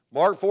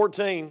Mark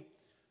 14,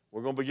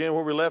 we're going to begin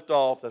where we left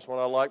off. That's when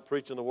I like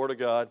preaching the Word of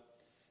God.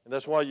 And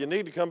that's why you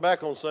need to come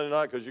back on Sunday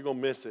night because you're going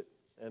to miss it.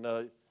 And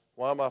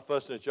why am I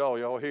fussing at y'all?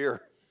 Y'all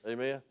here.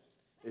 Amen.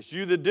 It's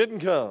you that didn't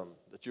come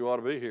that you ought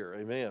to be here.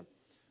 Amen.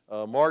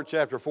 Mark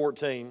chapter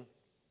 14,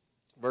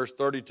 verse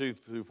 32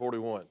 through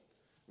 41.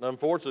 And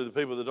unfortunately, the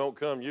people that don't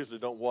come usually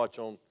don't watch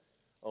on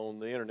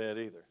the internet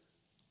either.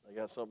 They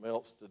got something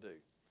else to do.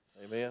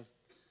 Amen.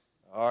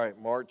 All right,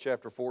 Mark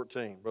chapter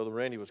 14. Brother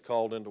Randy was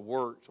called into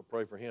work, so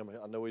pray for him.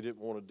 I know he didn't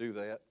want to do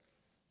that,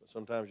 but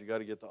sometimes you got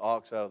to get the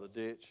ox out of the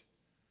ditch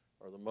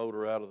or the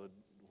motor out of the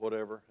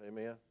whatever.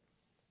 Amen.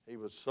 He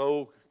was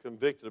so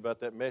convicted about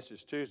that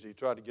message Tuesday, he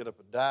tried to get up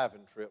a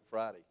diving trip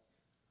Friday,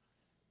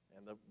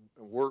 and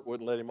work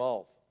wouldn't let him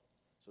off.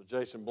 So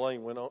Jason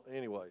Blaine went on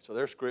anyway. So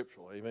they're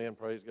scriptural. Amen.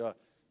 Praise God.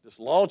 Just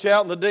launch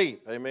out in the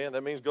deep. Amen.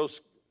 That means go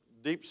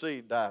deep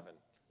sea diving.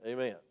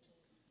 Amen.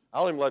 I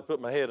don't even like to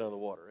put my head under the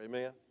water.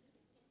 Amen.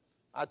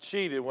 I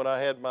cheated when I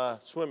had my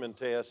swimming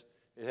test.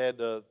 It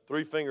had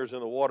 3 fingers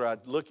in the water.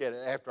 I'd look at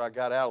it after I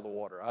got out of the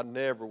water. I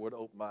never would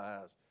open my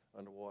eyes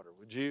underwater.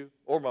 Would you?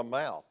 Or my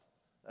mouth.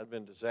 That would have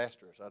been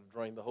disastrous. I'd have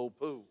drained the whole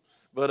pool.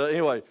 But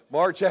anyway,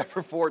 Mark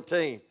chapter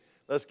 14.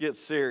 Let's get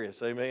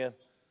serious. Amen.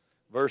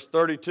 Verse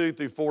 32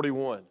 through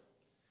 41.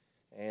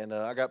 And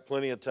I got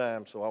plenty of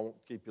time, so I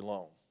won't keep you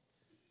long.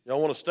 Y'all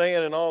want to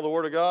stand in all the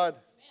Word of God?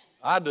 Amen.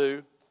 I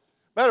do.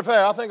 Matter of fact,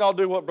 I think I'll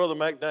do what Brother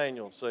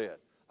McDaniel said.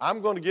 I'm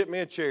going to get me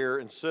a chair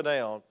and sit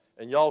down,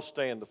 and y'all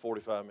stand the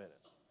 45 minutes.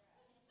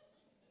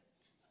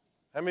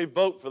 How many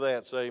vote for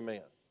that? Say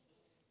amen.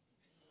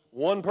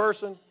 One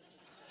person?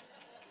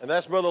 And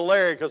that's Brother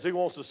Larry because he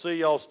wants to see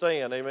y'all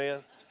stand. Amen.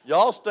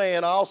 Y'all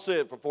stand, I'll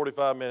sit for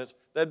 45 minutes.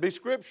 That'd be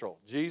scriptural.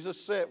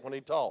 Jesus sat when he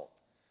taught.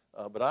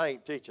 But I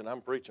ain't teaching. I'm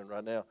preaching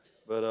right now.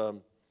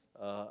 But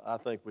I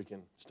think we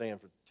can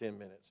stand for 10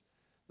 minutes.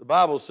 The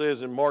Bible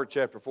says in Mark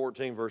chapter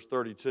 14, verse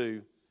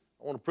 32,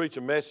 I want to preach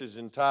a message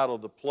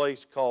entitled The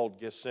Place Called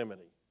Gethsemane.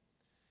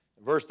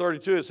 In verse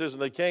 32 it says,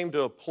 And they came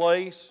to a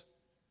place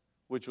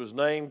which was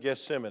named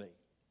Gethsemane,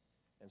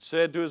 and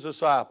said to his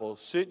disciples,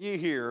 Sit ye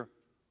here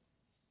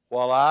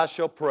while I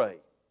shall pray.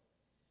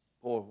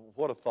 Boy,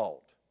 what a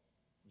thought.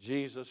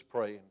 Jesus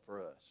praying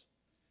for us.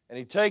 And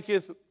he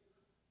taketh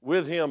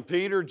with him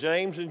Peter,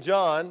 James, and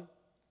John,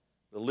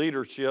 the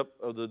leadership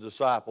of the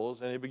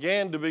disciples, and he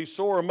began to be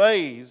sore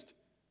amazed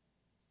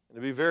and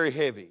to be very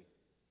heavy.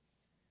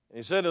 And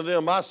he said to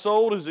them, My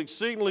soul is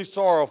exceedingly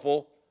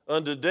sorrowful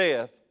unto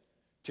death.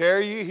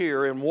 Tarry ye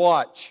here and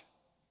watch.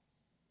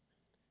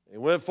 And he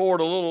went forward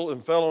a little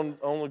and fell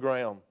on the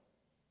ground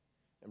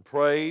and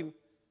prayed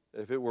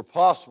that if it were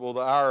possible,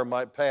 the hour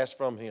might pass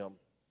from him.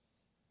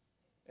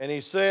 And he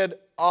said,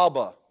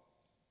 Abba,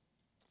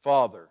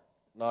 Father.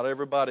 Not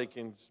everybody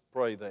can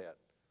pray that.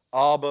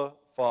 Abba,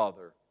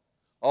 Father.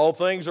 All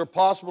things are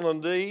possible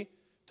in thee.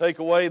 Take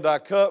away thy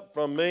cup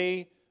from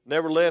me.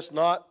 Nevertheless,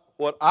 not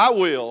what I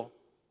will,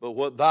 but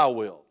what thou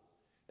wilt.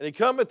 And he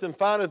cometh and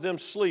findeth them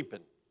sleeping,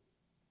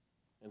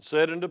 and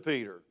said unto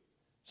Peter,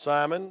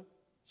 Simon,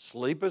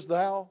 sleepest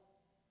thou?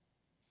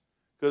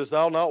 Couldst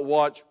thou not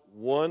watch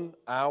 1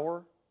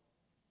 hour?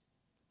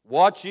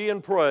 Watch ye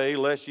and pray,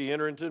 lest ye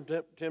enter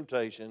into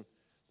temptation.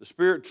 The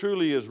spirit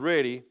truly is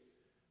ready,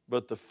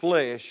 but the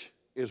flesh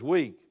is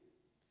weak.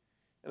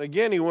 And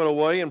again he went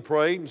away and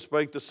prayed and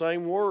spake the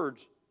same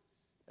words.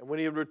 And when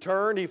he had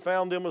returned, he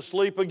found them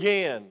asleep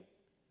again,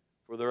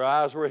 for their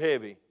eyes were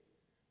heavy,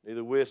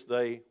 neither wist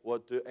they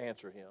what to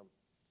answer him.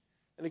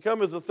 And he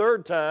cometh the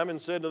third time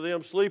and said to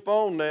them, Sleep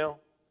on now,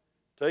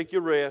 take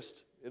your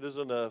rest, it is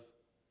enough.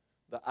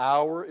 The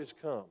hour is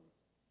come.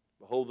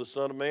 Behold, the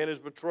Son of Man is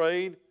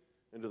betrayed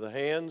into the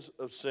hands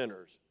of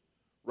sinners.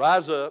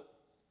 Rise up,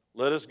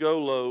 let us go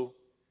low.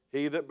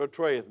 He that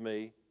betrayeth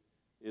me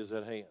is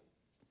at hand.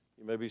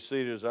 You may be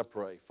seated as I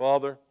pray.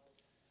 Father,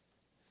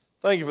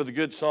 thank you for the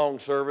good song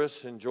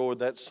service. Enjoyed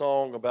that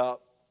song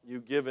about you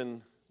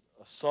giving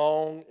a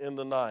song in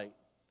the night.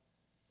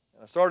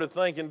 And I started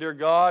thinking, dear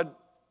God,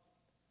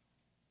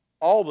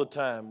 all the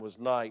time was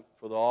night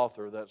for the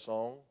author of that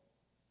song.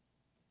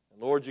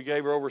 And Lord, you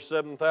gave her over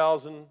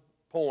 7,000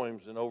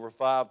 poems and over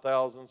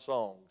 5,000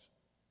 songs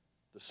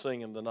to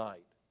sing in the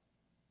night.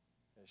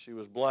 And she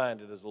was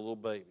blinded as a little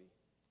baby.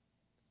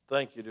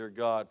 Thank you, dear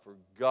God, for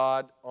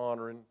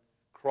God-honoring,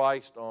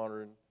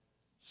 Christ-honoring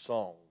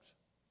songs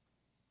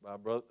by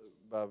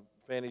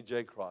Fannie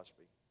J.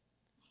 Crosby.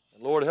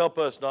 And Lord, help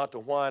us not to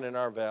whine in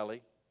our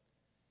valley.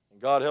 And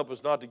God, help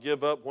us not to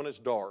give up when it's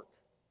dark.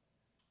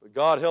 But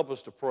God, help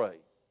us to pray.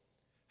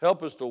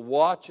 Help us to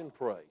watch and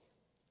pray.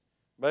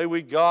 May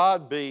we,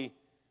 God, be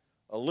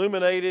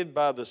illuminated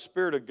by the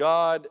Spirit of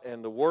God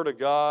and the Word of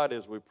God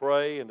as we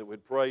pray, and that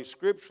we'd pray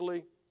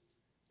scripturally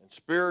and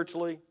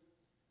spiritually,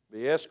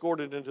 be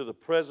escorted into the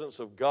presence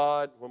of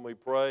God when we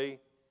pray,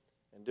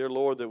 and dear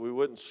Lord, that we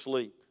wouldn't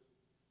sleep,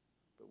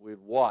 but we'd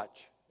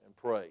watch and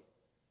pray.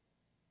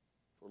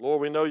 For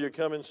Lord, we know you're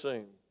coming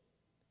soon,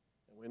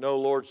 and we know,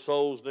 Lord,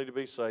 souls need to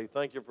be saved.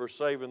 Thank you for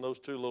saving those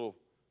 2 little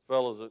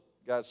fellows that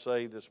got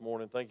saved this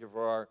morning. Thank you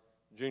for our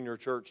junior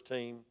church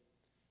team.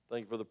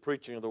 Thank you for the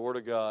preaching of the Word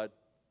of God.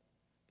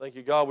 Thank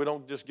you, God, we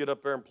don't just get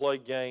up there and play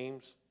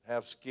games,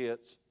 have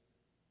skits.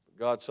 But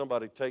God,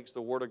 somebody takes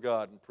the Word of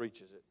God and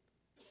preaches it.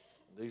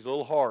 These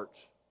little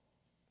hearts,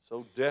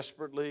 so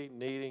desperately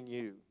needing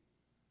you,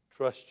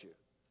 trust you.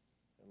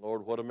 And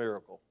Lord, what a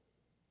miracle.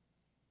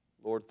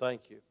 Lord,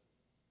 thank you.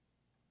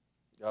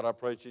 God, I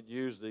pray that you'd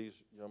use these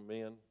young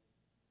men.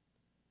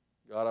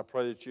 God, I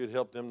pray that you'd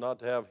help them not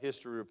to have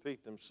history repeat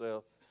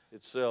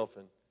itself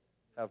and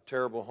have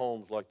terrible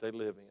homes like they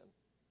live in.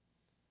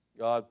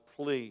 God,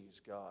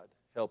 please, God,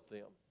 help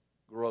them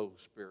grow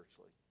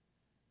spiritually.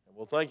 And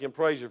we'll thank you and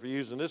praise you for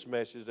using this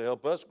message to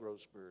help us grow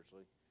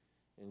spiritually.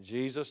 In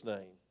Jesus'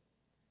 name,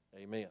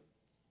 amen.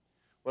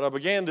 When I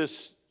began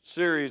this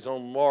series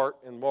on Mark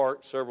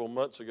several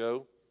months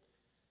ago,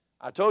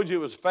 I told you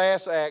it was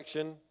fast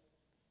action.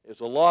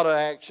 It's a lot of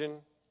action.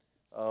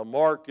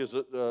 Mark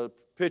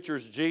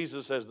pictures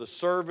Jesus as the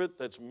servant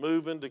that's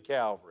moving to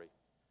Calvary.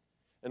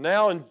 And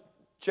now in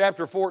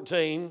chapter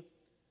 14,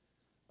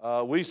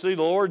 we see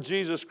the Lord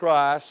Jesus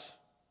Christ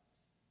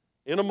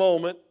in a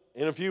moment,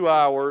 in a few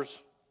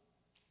hours,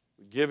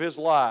 give his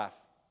life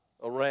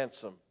a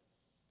ransom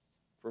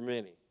for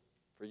many,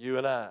 for you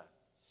and I.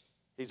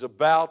 He's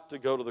about to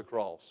go to the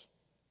cross.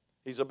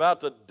 He's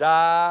about to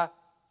die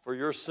for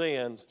your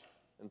sins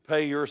and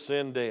pay your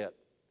sin debt.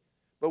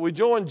 But we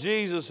join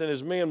Jesus and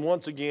his men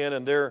once again,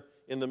 and they're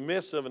in the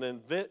midst of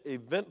an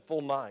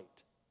eventful night.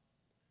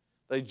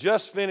 They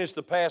just finished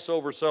the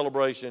Passover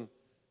celebration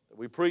that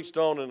we preached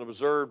on and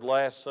observed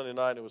last Sunday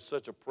night. It was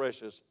such a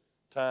precious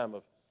time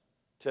of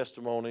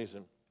testimonies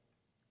and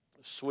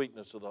the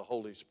sweetness of the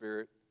Holy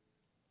Spirit.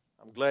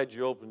 I'm glad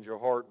you opened your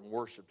heart and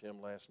worshiped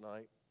him last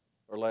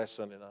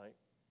Sunday night.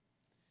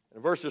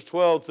 In verses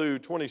 12 through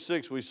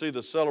 26, we see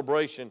the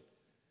celebration,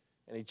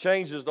 and he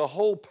changes the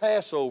whole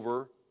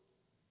Passover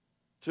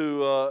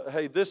to,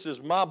 hey, this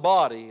is my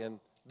body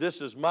and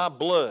this is my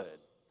blood.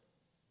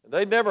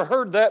 They'd never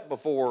heard that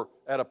before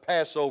at a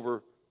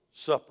Passover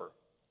supper.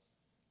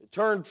 It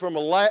turned from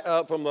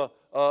the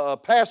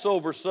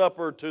Passover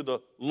supper to the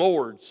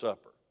Lord's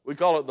Supper. We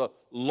call it the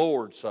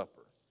Lord's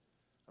Supper.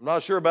 I'm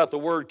not sure about the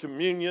word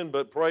communion,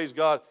 but praise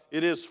God,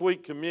 it is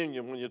sweet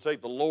communion when you take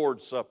the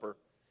Lord's Supper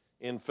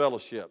in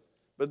fellowship.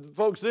 But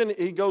folks, then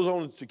he goes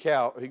on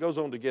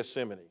to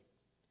Gethsemane.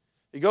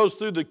 He goes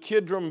through the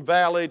Kidron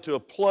Valley to a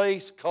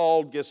place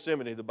called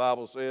Gethsemane, the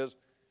Bible says,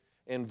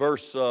 in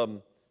verse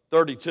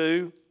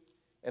 32.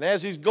 And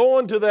as he's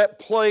going to that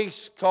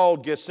place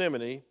called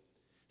Gethsemane,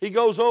 he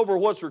goes over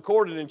what's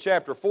recorded in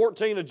chapter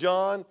 14 of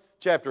John,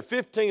 chapter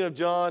 15 of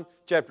John,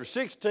 chapter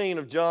 16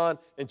 of John,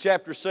 and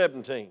chapter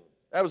 17.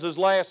 That was his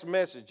last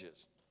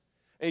messages.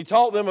 And he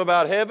taught them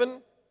about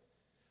heaven.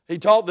 He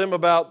taught them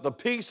about the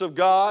peace of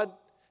God.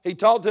 He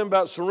taught them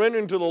about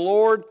surrendering to the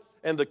Lord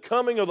and the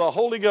coming of the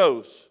Holy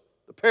Ghost,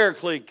 the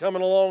Paraclete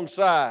coming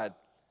alongside.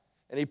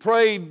 And he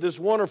prayed this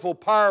wonderful,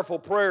 powerful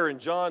prayer in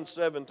John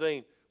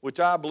 17, which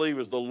I believe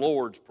is the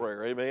Lord's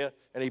Prayer, amen?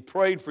 And he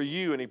prayed for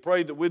you, and he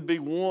prayed that we'd be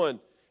one,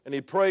 and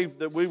he prayed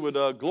that we would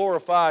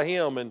glorify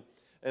him and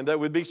that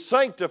we'd be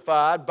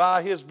sanctified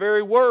by his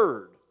very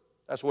word.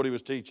 That's what he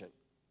was teaching.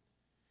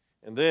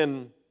 And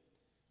then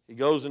he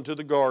goes into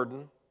the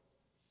garden,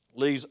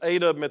 leaves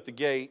 8 of them at the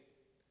gate,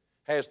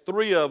 has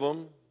 3 of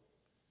them,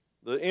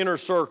 the inner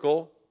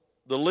circle,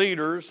 the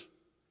leaders,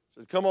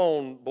 said, come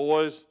on,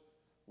 boys,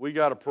 we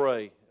got to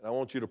pray, and I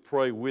want you to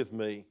pray with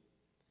me.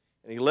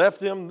 And he left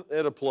them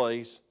at a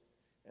place,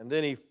 and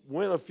then he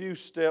went a few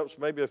steps,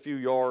 maybe a few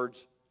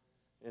yards,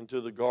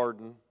 into the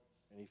garden,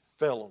 and he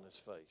fell on his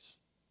face.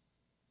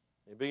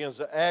 He begins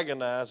to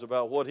agonize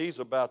about what he's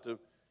about to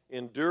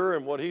endure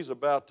and what he's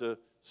about to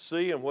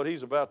see and what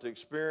he's about to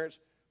experience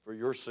for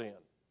your sin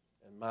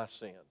and my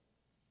sin.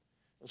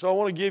 And so I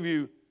want to give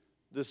you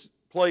this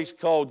place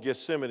called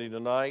Gethsemane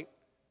tonight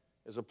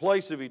as a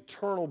place of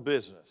eternal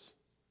business,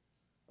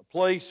 a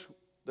place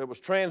that was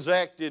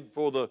transacted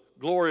for the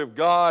glory of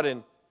God,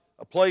 and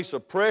a place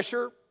of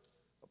pressure,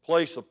 a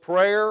place of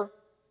prayer,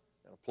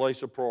 and a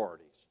place of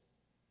priorities.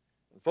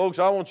 And folks,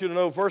 I want you to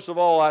know, first of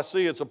all, I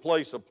see it's a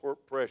place of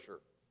pressure.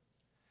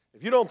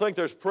 If you don't think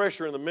there's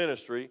pressure in the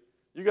ministry,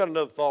 you got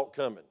another thought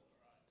coming.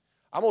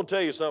 I'm going to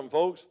tell you something,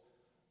 folks.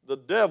 The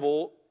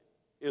devil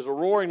is a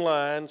roaring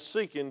lion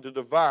seeking to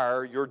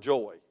devour your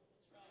joy.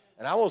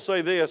 And I want to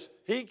say this,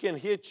 he can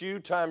hit you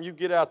time you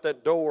get out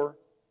that door,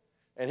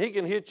 and he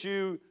can hit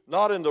you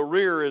not in the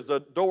rear as the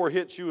door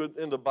hits you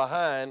in the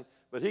behind,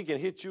 but he can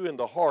hit you in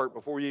the heart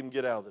before you even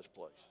get out of this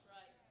place.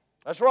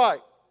 That's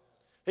right.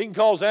 He can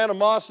cause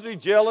animosity,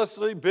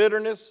 jealousy,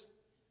 bitterness.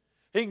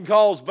 He can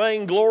cause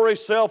vainglory,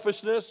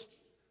 selfishness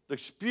to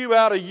spew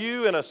out of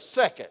you in a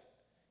second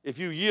if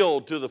you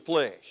yield to the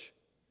flesh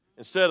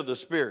instead of the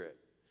spirit.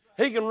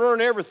 He can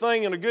ruin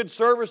everything in a good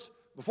service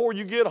before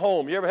you get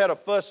home. You ever had a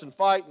fuss and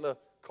fight in the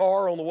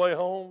car on the way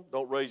home?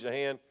 Don't raise your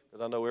hand,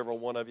 because I know every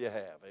one of you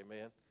have,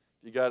 amen.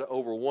 If you got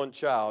over one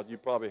child, you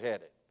probably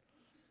had it.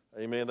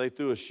 Amen. They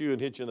threw a shoe and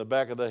hit you in the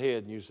back of the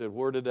head, and you said,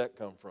 where did that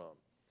come from?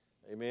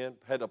 Amen.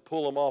 Had to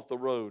pull them off the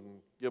road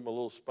and give them a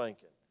little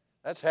spanking.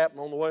 That's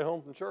happened on the way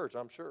home from church,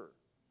 I'm sure.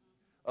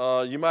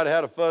 You might have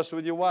had a fuss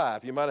with your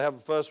wife. You might have a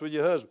fuss with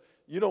your husband.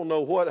 You don't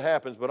know what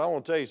happens, but I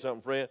want to tell you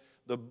something, friend.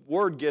 The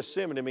word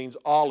Gethsemane means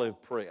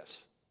olive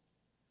press.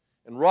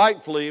 And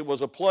rightfully, it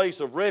was a place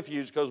of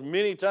refuge because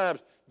many times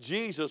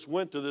Jesus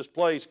went to this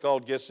place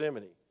called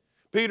Gethsemane.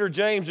 Peter,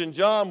 James, and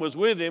John was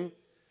with him,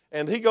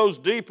 and he goes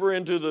deeper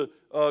into the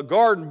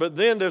garden, but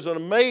then there's an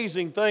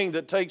amazing thing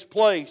that takes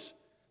place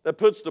that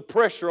puts the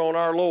pressure on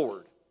our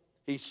Lord.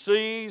 He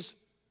sees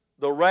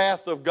the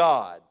wrath of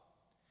God.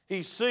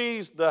 He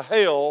sees the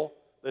hell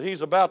that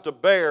he's about to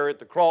bear at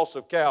the cross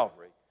of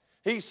Calvary.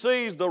 He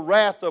sees the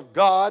wrath of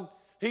God.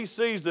 He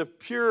sees the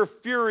pure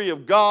fury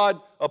of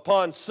God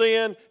upon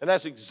sin, and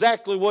that's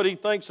exactly what he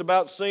thinks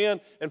about sin.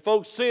 And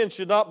folks, sin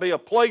should not be a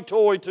play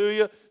toy to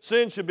you.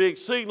 Sin should be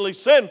exceedingly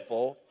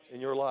sinful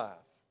in your life.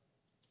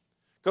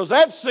 Because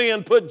that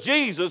sin put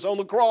Jesus on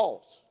the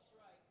cross.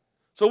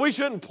 So we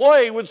shouldn't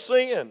play with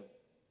sin.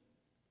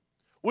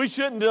 We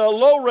shouldn't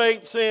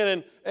low-rate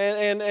sin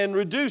and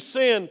reduce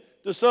sin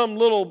to some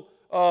little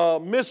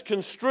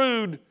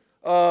misconstrued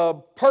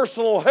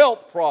personal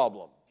health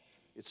problem.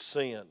 It's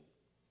sin.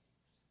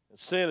 And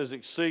sin is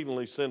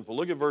exceedingly sinful.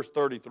 Look at verse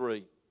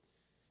 33.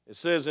 It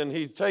says, "And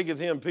he taketh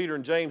him, Peter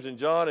and James and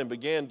John, and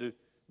began to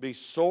be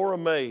sore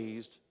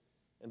amazed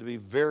and to be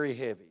very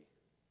heavy."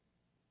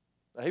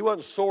 Now, he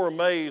wasn't sore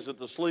amazed at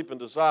the sleeping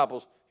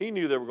disciples. He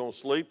knew they were going to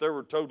sleep. They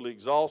were totally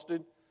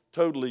exhausted,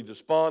 totally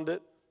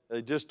despondent.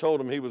 They just told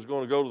him he was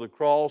going to go to the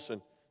cross,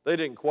 and they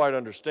didn't quite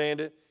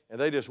understand it, and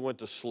they just went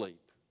to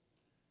sleep.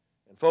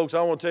 And folks,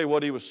 I want to tell you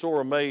what he was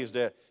sore amazed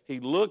at. He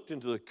looked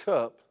into the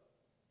cup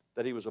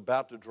that he was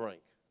about to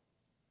drink.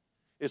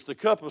 It's the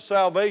cup of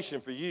salvation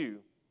for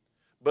you,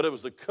 but it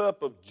was the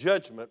cup of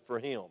judgment for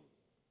him.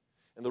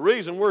 And the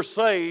reason we're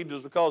saved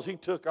is because he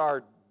took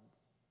our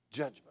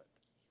judgment.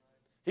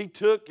 He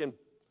took, and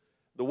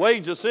the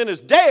wage of sin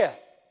is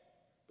death,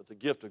 but the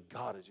gift of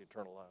God is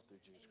eternal life through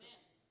Jesus Christ.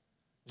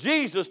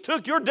 Jesus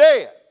took your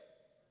death,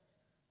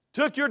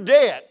 took your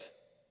debt,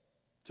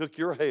 took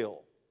your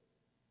hell,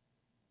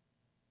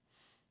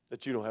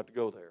 that you don't have to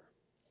go there.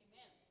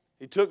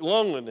 He took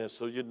loneliness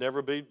so you'd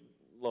never be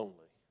lonely.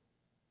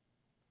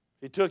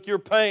 He took your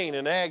pain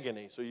and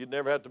agony so you'd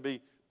never have to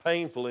be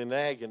painful in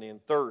agony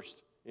and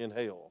thirst in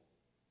hell.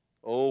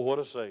 Oh, what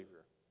a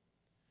Savior.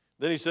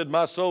 Then he said,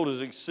 "My soul is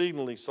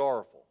exceedingly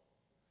sorrowful."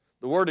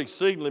 The word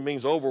exceedingly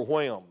means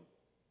overwhelmed.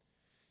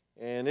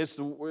 And it's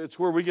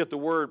where we get the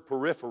word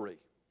periphery.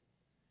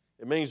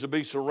 It means to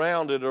be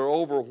surrounded or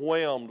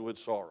overwhelmed with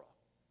sorrow.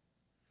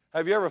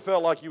 Have you ever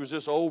felt like you was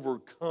just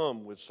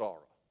overcome with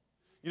sorrow?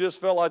 You just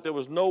felt like there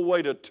was no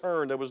way to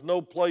turn. There was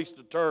no place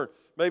to turn.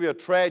 Maybe a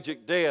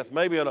tragic death,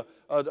 maybe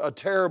a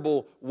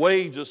terrible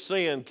wage of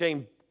sin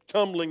came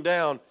tumbling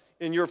down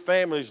in your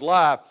family's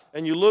life.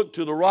 And you look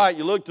to the right,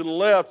 you look to the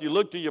left, you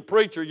look to your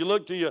preacher, you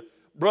look to your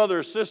brother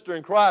or sister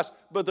in Christ,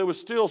 but there was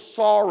still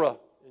sorrow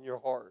in your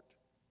heart.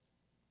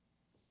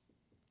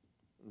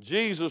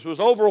 Jesus was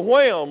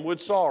overwhelmed with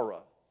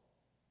sorrow.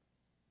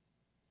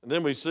 And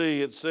then we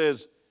see it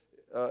says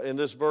in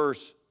this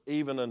verse,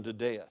 even unto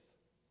death.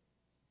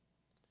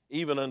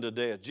 Even unto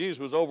death. Jesus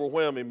was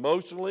overwhelmed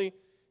emotionally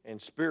and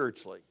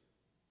spiritually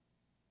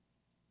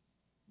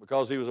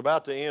because he was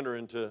about to enter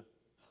into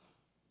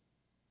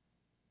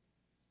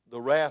the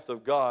wrath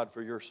of God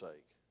for your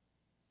sake.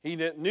 He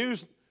knew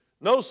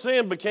no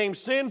sin became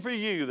sin for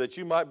you that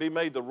you might be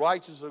made the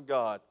righteousness of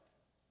God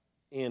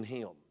in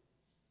him.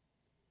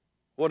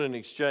 What an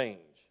exchange.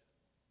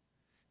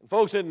 And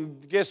folks,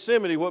 in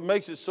Gethsemane, what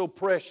makes it so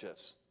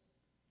precious,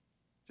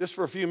 just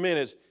for a few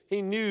minutes,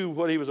 he knew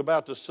what he was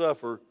about to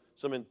suffer,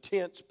 some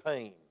intense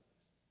pain.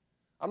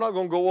 I'm not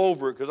going to go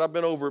over it because I've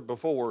been over it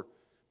before,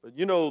 but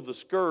you know the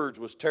scourge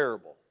was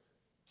terrible.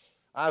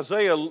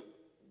 Isaiah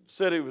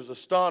said he was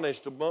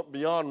astonished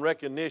beyond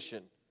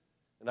recognition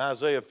in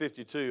Isaiah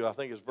 52, I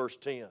think it's verse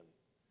 10.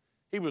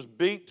 He was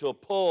beat to a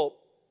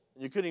pulp,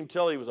 and you couldn't even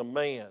tell he was a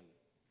man.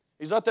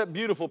 He's not that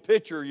beautiful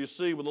picture you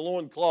see with the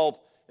loincloth,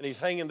 and he's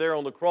hanging there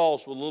on the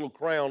cross with a little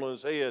crown on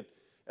his head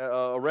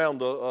around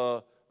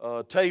the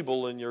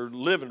table in your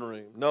living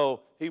room.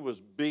 No, he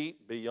was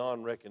beat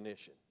beyond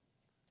recognition.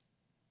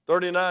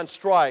 39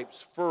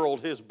 stripes furrowed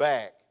his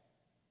back.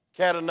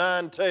 Cat of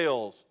nine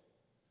tails,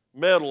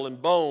 metal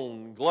and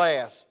bone and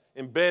glass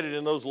embedded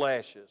in those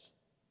lashes.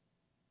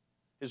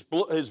 His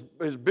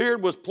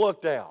beard was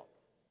plucked out.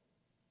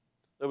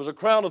 There was a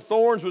crown of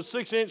thorns with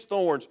 6-inch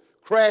thorns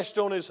crashed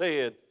on his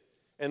head.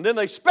 And then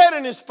they spat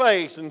in his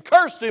face and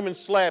cursed him and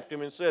slapped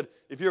him and said,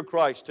 "If you're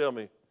Christ, tell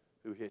me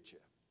who hit you."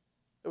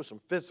 There was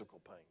some physical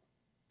pain.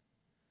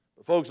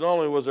 But folks, not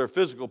only was there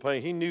physical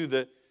pain, he knew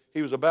that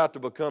he was about to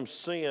become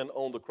sin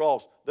on the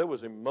cross. There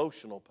was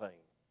emotional pain.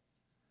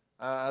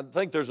 I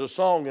think there's a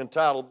song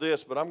entitled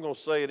this, but I'm going to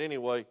say it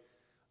anyway.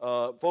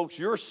 Folks,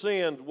 your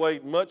sins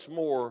weighed much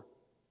more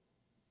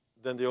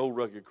than the old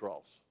rugged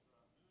cross.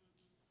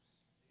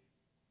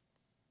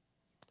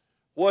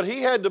 What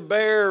he had to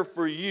bear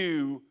for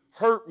you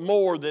hurt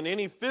more than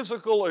any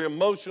physical or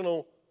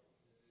emotional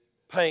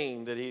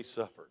pain that he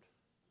suffered.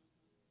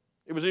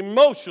 It was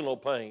emotional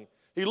pain.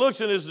 He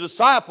looks and his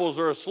disciples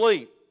are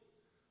asleep.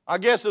 I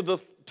guess if the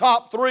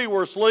top 3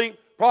 were asleep,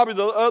 probably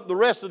the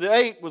rest of the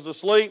 8 was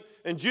asleep,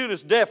 and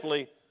Judas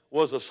definitely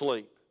was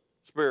asleep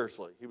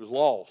spiritually. He was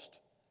lost.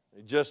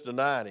 He just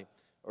denied him,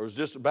 or was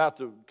just about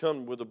to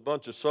come with a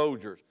bunch of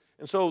soldiers.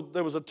 And so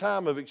there was a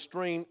time of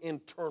extreme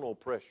internal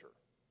pressure.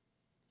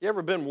 You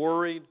ever been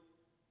worried?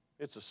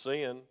 It's a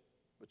sin,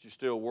 but you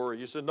still worry.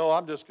 You said, no,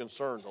 I'm just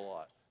concerned a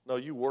lot. No,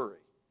 you worry.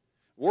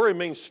 Worry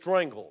means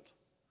strangled.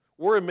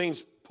 Worry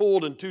means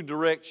pulled in 2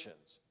 directions.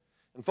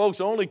 And folks,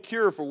 the only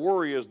cure for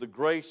worry is the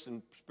grace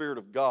and Spirit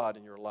of God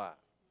in your life.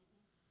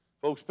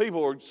 Folks,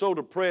 people are so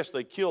depressed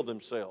they kill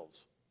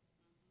themselves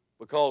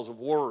because of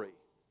worry.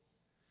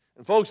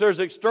 And folks, there's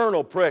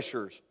external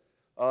pressures.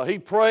 He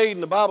prayed,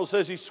 and the Bible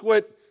says he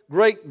sweat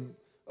great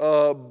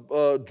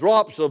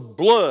drops of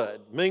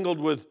blood mingled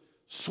with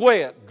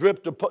sweat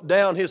dripped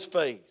down his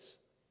face.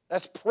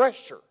 That's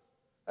pressure.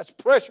 That's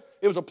pressure.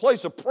 It was a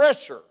place of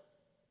pressure.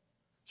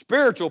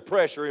 Spiritual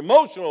pressure,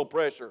 emotional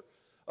pressure,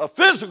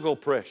 physical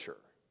pressure.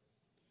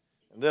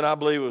 And then I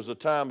believe it was a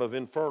time of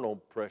infernal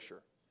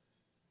pressure.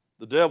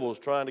 The devil was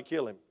trying to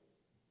kill him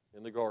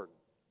in the garden.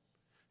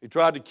 He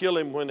tried to kill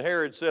him when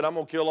Herod said, I'm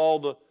going to kill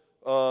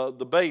all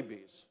the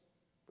babies,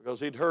 because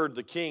he'd heard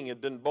the king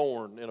had been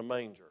born in a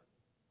manger.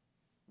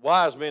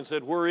 Wise men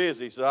said, where is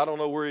he? He said, I don't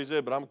know where he's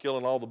at, but I'm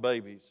killing all the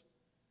babies.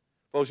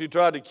 Folks, he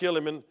tried to kill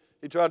him, and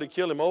he tried to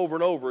kill him over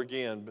and over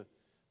again.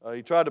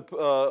 He tried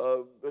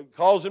to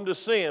cause him to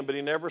sin, but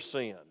he never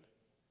sinned.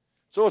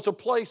 So it's a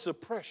place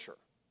of pressure.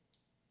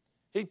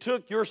 He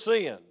took your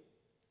sin.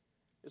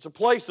 It's a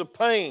place of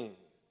pain.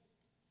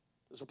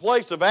 It's a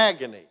place of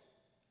agony,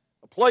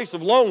 a place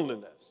of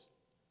loneliness,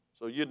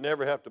 so you'd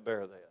never have to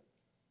bear that.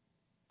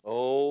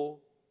 Oh,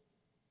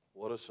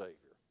 what a Savior.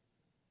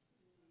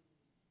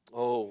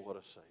 Oh, what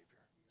a Savior.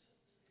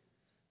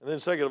 And then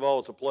second of all,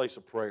 it's a place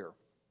of prayer.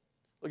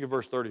 Look at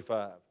verse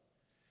 35.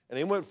 And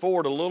he went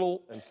forward a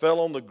little and fell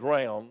on the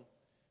ground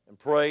and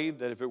prayed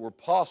that if it were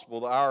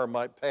possible, the hour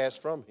might pass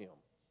from him.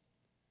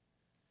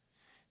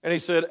 And he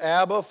said,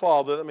 Abba,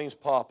 Father, that means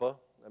Papa,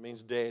 that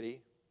means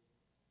Daddy.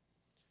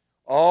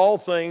 All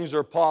things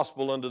are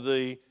possible unto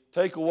thee.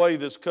 Take away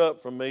this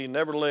cup from me.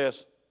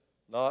 Nevertheless,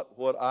 not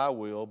what I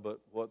will, but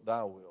what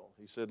thou wilt.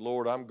 He said,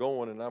 Lord, I'm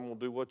going and I'm going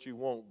to do what you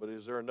want, but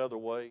is there another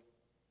way?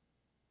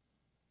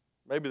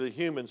 Maybe the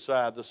human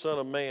side, the Son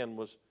of Man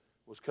was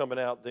coming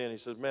out then. He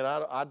said, man,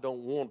 I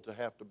don't want to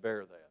have to bear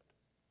that,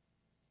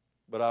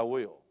 but I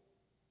will.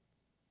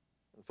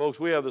 And folks,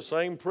 we have the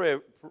same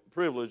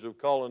privilege of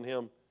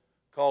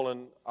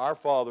calling our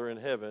Father in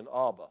heaven,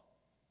 Abba.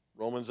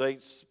 Romans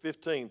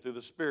 8:15, through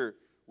the Spirit,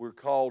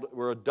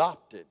 we're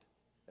adopted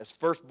as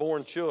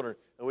firstborn children,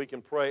 and we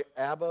can pray,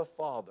 Abba,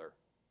 Father.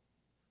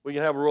 We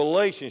can have a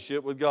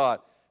relationship with God.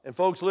 And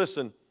folks,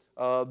 listen,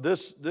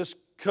 this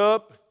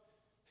cup,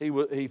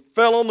 he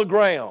fell on the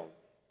ground,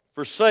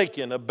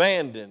 forsaken,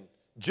 abandoned,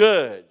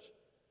 judged.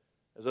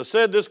 As I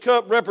said, this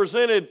cup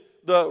represented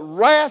the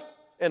wrath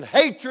and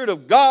hatred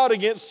of God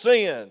against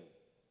sin.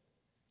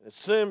 It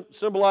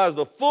symbolized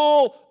the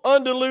full,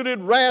 undiluted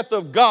wrath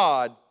of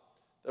God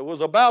that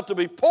was about to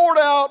be poured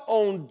out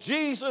on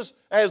Jesus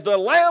as the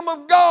Lamb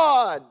of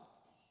God.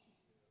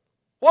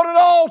 What an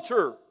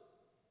altar!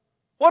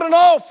 What an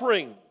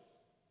offering!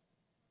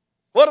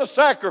 What a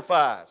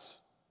sacrifice!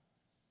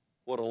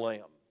 What a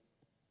lamb!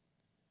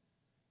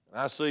 And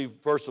I see,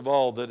 first of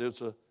all, that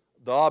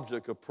the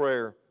object of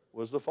prayer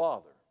was the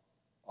Father.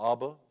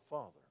 Abba,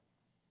 Father.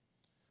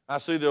 I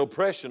see the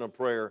oppression of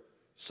prayer.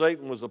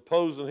 Satan was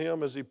opposing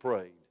him as he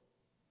prayed.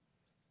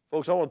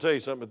 Folks, I want to tell you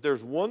something. If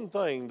there's one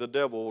thing the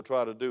devil will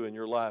try to do in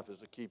your life is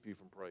to keep you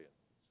from praying.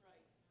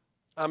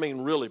 I mean,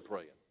 really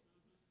praying.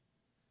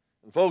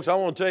 And folks, I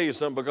want to tell you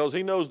something, because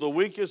he knows the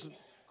weakest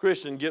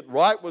Christian get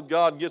right with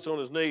God and gets on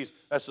his knees,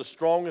 that's the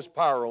strongest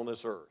power on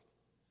this earth.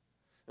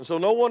 And so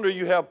no wonder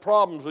you have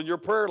problems with your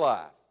prayer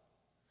life.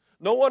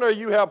 No wonder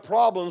you have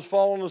problems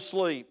falling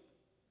asleep.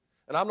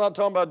 And I'm not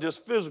talking about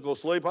just physical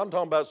sleep. I'm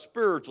talking about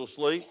spiritual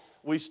sleep.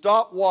 We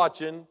stop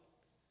watching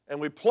and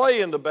we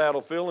play in the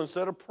battlefield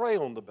instead of pray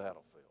on the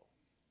battlefield.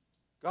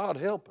 God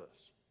help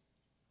us.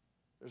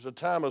 There's a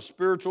time of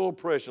spiritual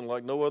oppression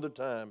like no other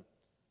time.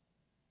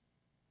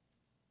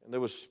 And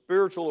there was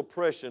spiritual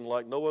oppression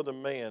like no other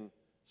man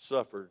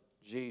suffered.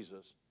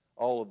 Jesus.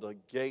 All of the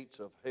gates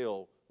of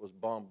hell was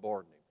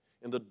bombarding him.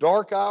 In the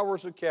dark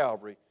hours of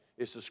Calvary,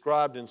 it's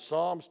described in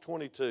Psalms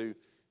 22.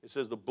 It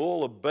says the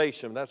bull of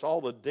Bashan, that's all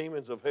the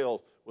demons of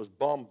hell, was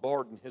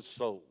bombarding his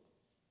soul.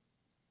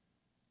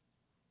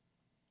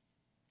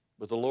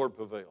 But the Lord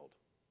prevailed.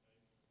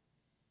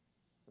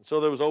 And so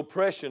there was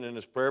oppression in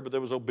his prayer, but there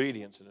was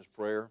obedience in his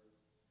prayer.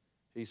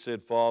 He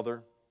said,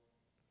 Father,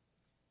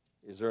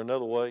 is there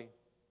another way?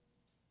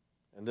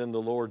 And then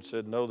the Lord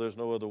said, no, there's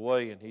no other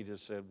way. And he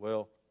just said,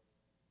 well,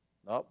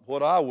 not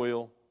what I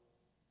will,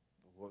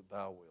 but what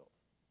thou wilt.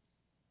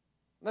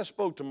 And that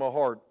spoke to my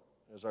heart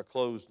as I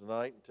close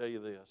tonight and tell you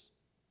this.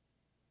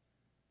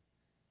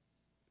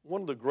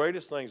 One of the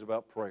greatest things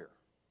about prayer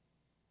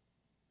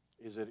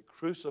is that it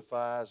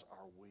crucifies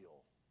our will.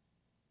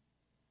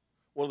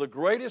 One of the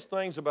greatest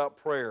things about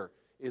prayer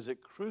is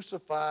it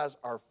crucifies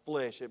our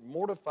flesh. It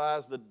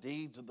mortifies the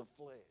deeds of the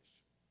flesh.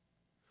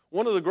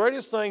 One of the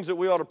greatest things that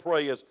we ought to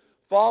pray is,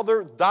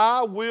 Father,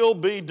 thy will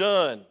be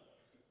done.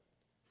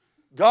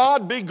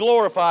 God be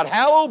glorified.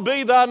 Hallowed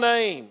be thy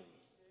name.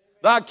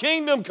 Thy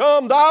kingdom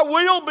come, thy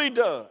will be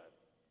done.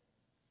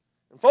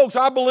 And folks,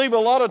 I believe a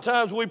lot of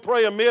times we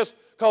pray amiss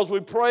because we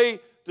pray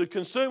to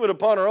consume it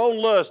upon our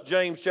own lust,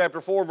 James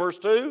chapter 4, verse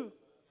 2.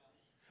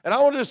 And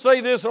I want to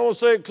say this, and I want to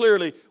say it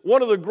clearly.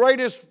 One of the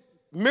greatest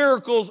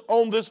miracles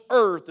on this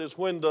earth is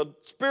when the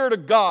Spirit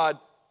of God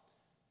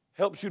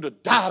helps you to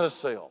die to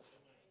self.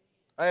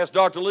 I asked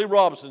Dr. Lee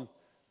Robinson,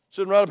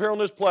 sitting right up here on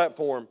this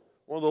platform,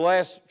 one of the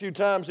last few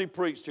times he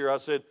preached here, I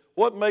said,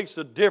 what makes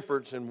the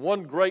difference in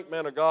one great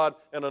man of God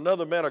and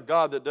another man of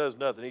God that does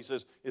nothing? He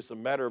says, it's a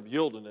matter of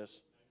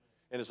yieldedness,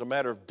 and it's a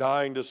matter of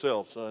dying to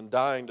self, son,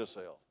 dying to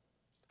self.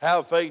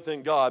 Have faith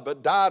in God,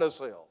 but die to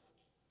self.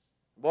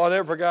 Boy, I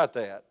never forgot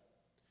that.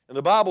 And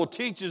the Bible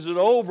teaches it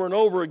over and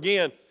over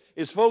again,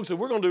 is, folks, if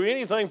we're going to do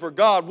anything for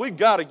God, we've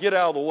got to get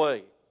out of the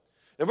way.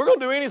 If we're going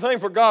to do anything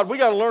for God, we've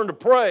got to learn to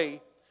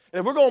pray. And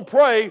if we're going to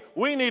pray,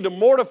 we need to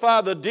mortify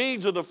the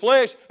deeds of the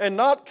flesh and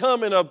not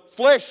come in a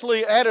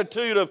fleshly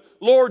attitude of,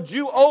 Lord,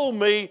 you owe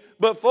me,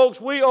 but folks,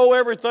 we owe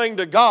everything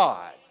to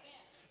God.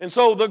 And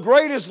so the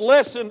greatest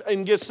lesson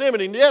in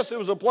Gethsemane, yes, it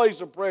was a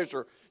place of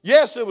pressure.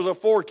 Yes, it was a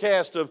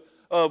forecast of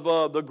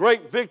the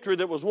great victory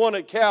that was won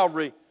at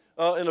Calvary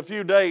in a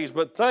few days,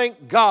 but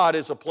thank God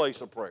it's a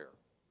place of prayer.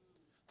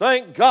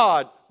 Thank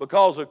God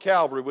because of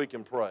Calvary we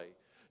can pray.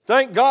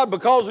 Thank God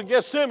because of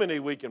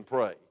Gethsemane we can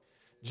pray.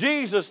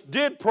 Jesus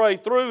did pray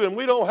through, and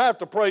we don't have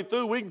to pray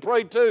through. We can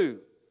pray too,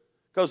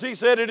 because he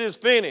said it is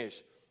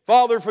finished.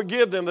 Father,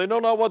 forgive them. They know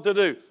not what to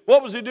do.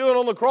 What was he doing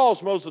on the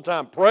cross most of the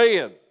time?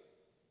 Praying.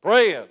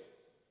 Praying.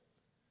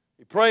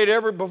 He prayed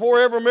before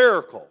every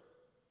miracle.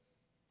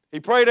 He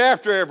prayed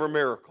after every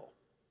miracle.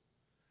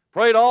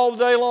 Prayed all the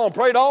day long.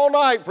 Prayed all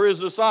night for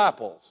his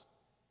disciples,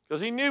 because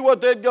he knew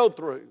what they'd go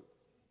through.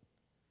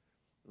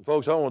 And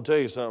folks, I want to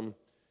tell you something.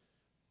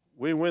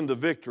 We win the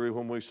victory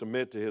when we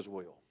submit to his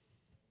will.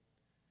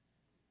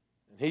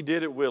 He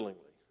did it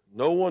willingly.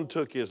 No one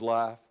took his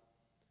life.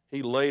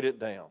 He laid it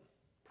down.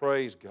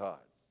 Praise God.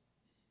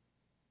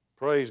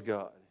 Praise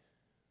God.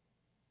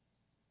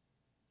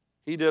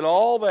 He did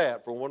all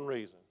that for one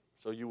reason,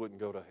 so you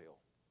wouldn't go to hell.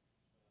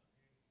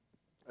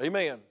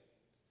 Amen.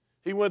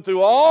 He went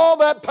through all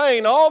that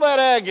pain, all that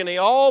agony,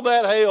 all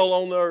that hell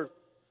on the earth,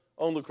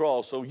 on the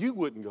cross, so you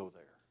wouldn't go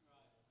there.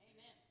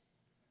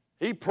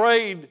 Amen. He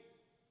prayed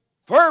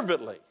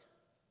fervently,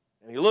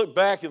 and he looked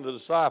back, and the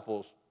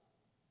disciples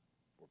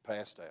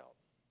passed out.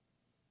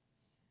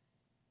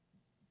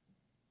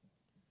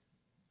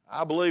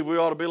 I believe we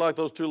ought to be like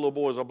those two little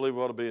boys. I believe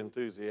we ought to be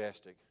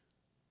enthusiastic.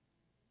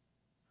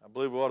 I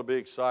believe we ought to be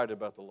excited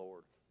about the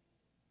Lord.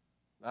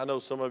 I know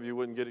some of you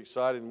wouldn't get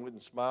excited and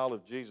wouldn't smile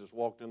if Jesus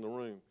walked in the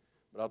room.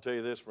 But I'll tell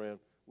you this, friend,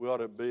 we ought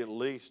to be at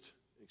least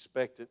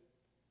expectant.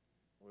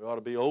 We ought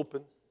to be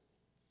open.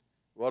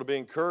 We ought to be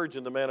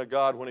encouraging the man of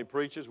God when he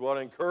preaches. We ought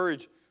to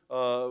encourage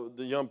the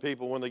young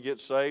people when they get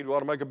saved. We ought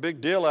to make a big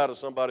deal out of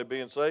somebody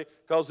being saved,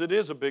 because it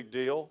is a big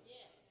deal.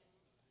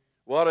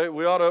 Yes.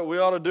 We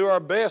ought to do our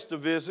best to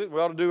visit.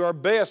 We ought to do our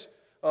best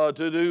to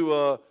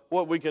do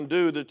what we can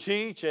do to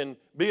teach and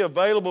be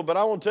available. But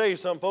I want to tell you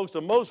something, folks.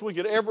 The most we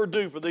could ever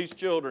do for these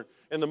children,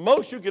 and the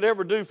most you could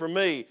ever do for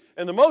me,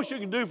 and the most you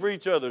can do for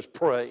each other is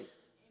pray. Amen.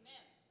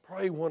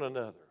 Pray one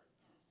another.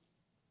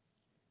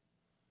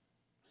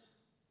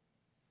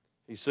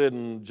 He said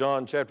in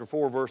John chapter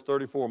 4, verse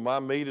 34, my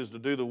meat is to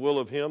do the will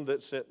of him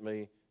that sent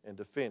me and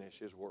to finish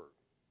his work.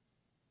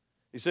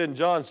 He said in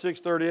John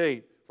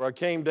 6:38, for I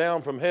came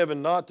down from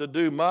heaven not to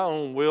do my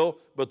own will,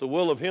 but the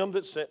will of him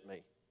that sent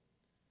me.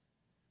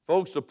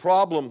 Folks, the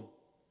problem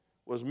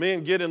was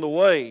men get in the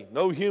way.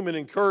 No human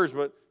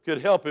encouragement could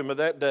help him at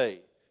that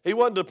day. He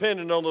wasn't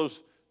dependent on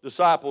those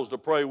disciples to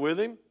pray with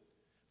him.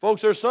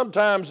 Folks, there's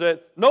sometimes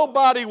that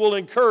nobody will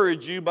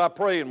encourage you by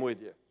praying with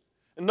you.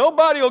 And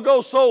nobody will go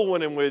soul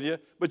winning with you,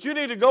 but you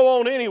need to go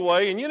on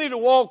anyway, and you need to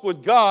walk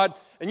with God,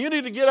 and you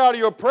need to get out of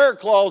your prayer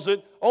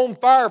closet on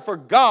fire for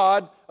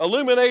God,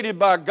 illuminated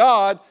by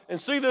God,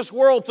 and see this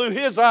world through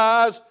his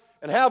eyes,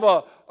 and have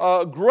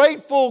a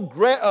grateful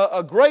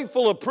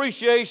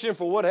appreciation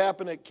for what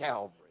happened at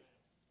Calvary.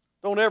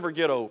 Don't ever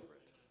get over it.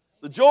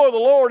 The joy of the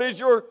Lord is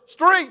your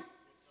strength.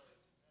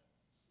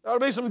 There ought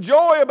to be some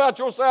joy about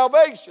your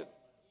salvation.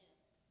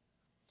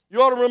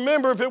 You ought to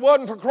remember, if it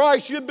wasn't for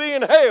Christ, you'd be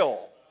in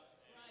hell.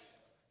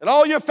 And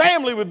all your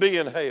family would be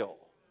in hell.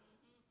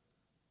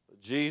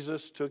 But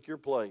Jesus took your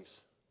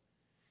place.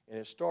 And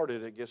it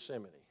started at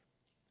Gethsemane.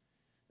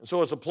 And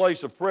so it's a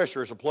place of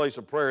pressure. It's a place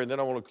of prayer. And then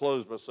I want to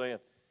close by saying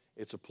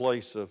it's a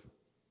place of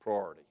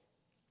priority.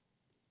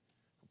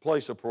 A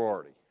place of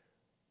priority.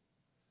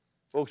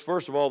 Folks,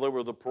 first of all, they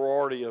were the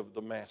priority of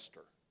the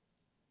Master.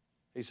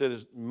 He said,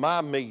 it's my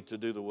meat to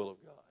do the will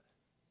of God.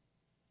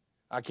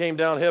 I came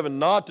down heaven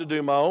not to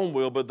do my own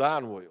will, but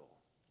thine will.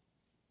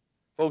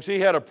 Folks, he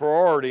had a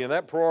priority, and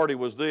that priority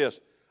was this.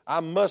 I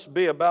must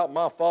be about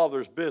my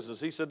Father's business.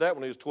 He said that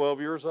when he was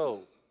 12 years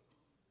old.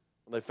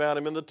 When they found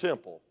him in the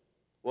temple.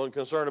 Wasn't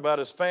concerned about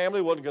his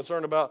family, wasn't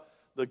concerned about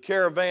the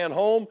caravan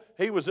home.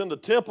 He was in the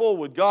temple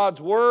with God's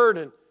word,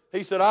 and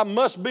he said, I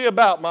must be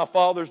about my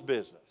Father's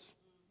business.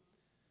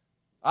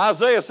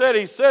 Isaiah said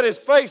he set his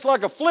face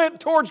like a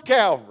flint towards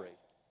Calvary.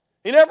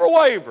 He never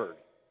wavered.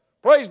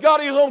 Praise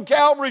God, he was on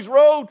Calvary's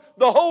road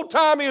the whole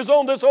time he was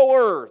on this whole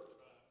earth.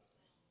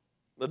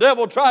 The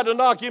devil tried to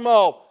knock him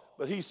off,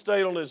 but he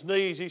stayed on his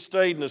knees. He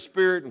stayed in the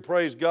Spirit, and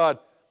praise God,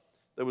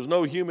 there was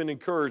no human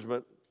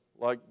encouragement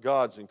like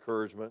God's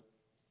encouragement.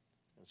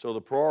 And so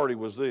the priority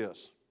was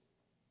this,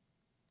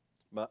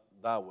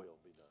 thy will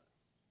be done.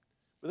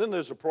 But then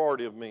there's a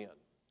priority of men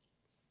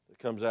that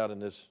comes out in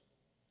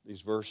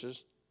these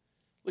verses.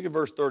 Look at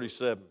verse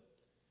 37.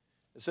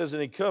 It says,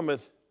 and he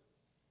cometh,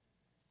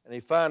 and he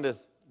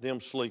findeth them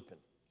sleeping.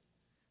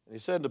 And he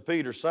said to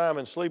Peter,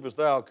 Simon, sleepest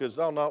thou, because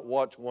thou not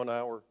watch 1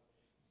 hour?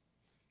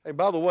 Hey,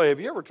 by the way, have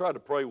you ever tried to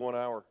pray 1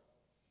 hour?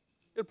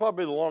 It'd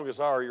probably be the longest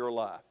hour of your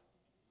life.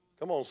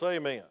 Come on, say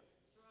amen.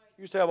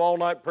 We used to have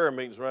all-night prayer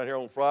meetings around here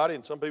on Friday,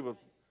 and some people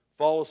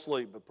fall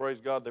asleep, but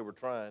praise God they were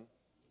trying.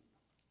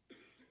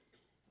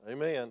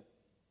 Amen.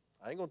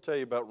 I ain't going to tell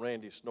you about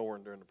Randy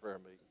snoring during the prayer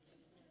meeting.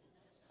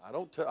 I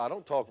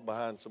don't talk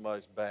behind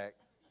somebody's back.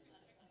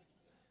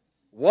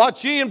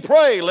 Watch ye and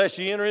pray, lest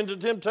ye enter into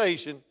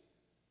temptation.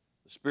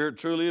 The spirit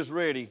truly is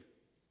ready,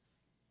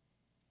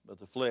 but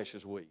the flesh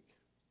is weak.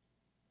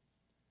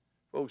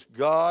 Folks,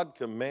 God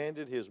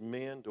commanded his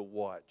men to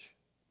watch.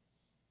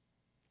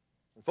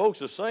 And folks,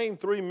 the same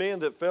 3 men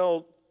that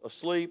fell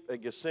asleep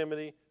at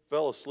Gethsemane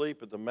fell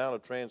asleep at the Mount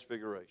of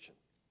Transfiguration.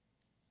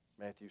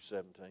 Matthew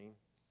 17.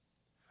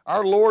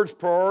 Our Lord's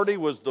priority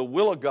was the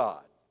will of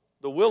God,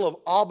 the will of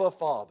Abba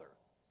Father,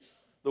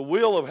 the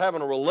will of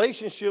having a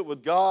relationship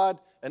with God,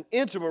 an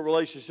intimate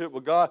relationship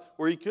with God,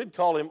 where he could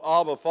call him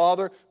Abba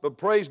Father, but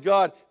praise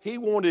God, he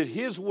wanted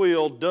his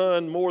will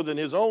done more than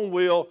his own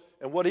will,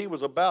 and what he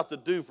was about to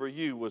do for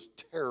you was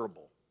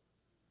terrible,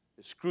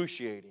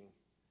 excruciating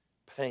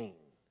pain.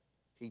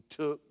 He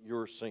took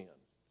your sin.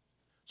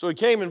 So he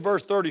came in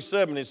verse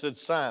 37, he said,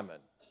 Simon.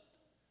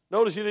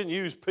 Notice he didn't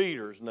use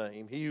Peter's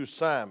name, he used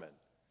Simon.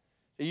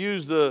 He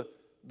used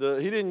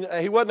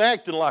he wasn't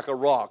acting like a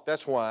rock,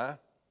 that's why.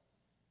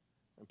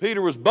 And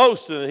Peter was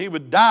boasting that he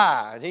would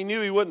die, and he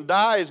knew he wouldn't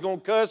die. He was going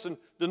to cuss and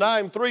deny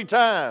him 3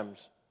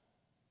 times.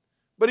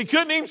 But he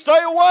couldn't even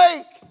stay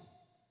awake.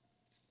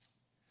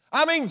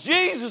 I mean,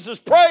 Jesus is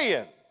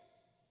praying.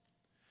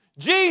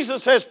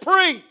 Jesus has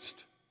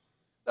preached.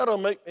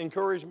 That'll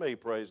encourage me,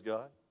 praise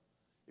God.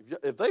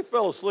 If they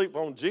fell asleep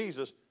on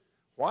Jesus,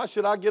 why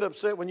should I get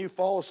upset when you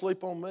fall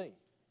asleep on me?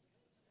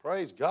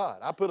 Praise God.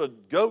 I put a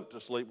goat to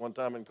sleep one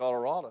time in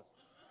Colorado.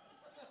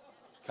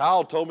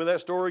 Kyle told me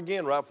that story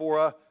again right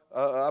before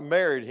I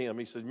married him.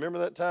 He said, remember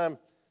that time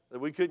that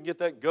we couldn't get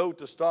that goat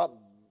to stop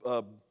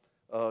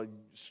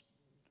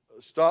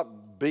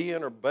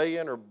being or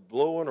baying or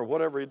blowing or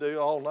whatever he do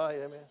all night?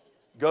 Amen.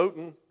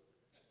 Goating,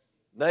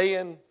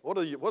 neighing. What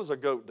does a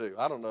goat do?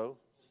 I don't know.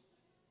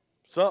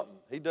 Something.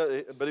 He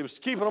does, but he was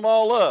keeping them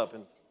all up.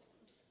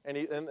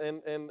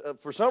 And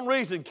for some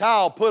reason,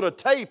 Kyle put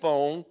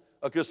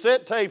a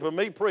cassette tape of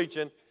me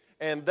preaching,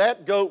 and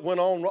that goat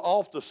went on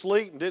off to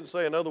sleep and didn't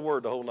say another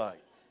word the whole night.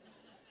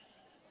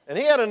 And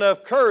he had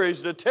enough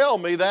courage to tell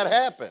me that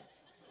happened.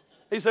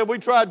 He said, we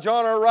tried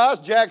John R. Rice,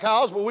 Jack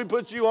House, but we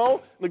put you on,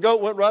 and the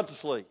goat went right to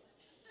sleep.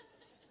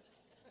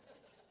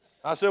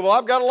 I said, well,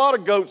 I've got a lot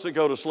of goats that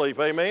go to sleep,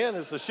 amen.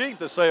 It's the sheep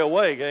that stay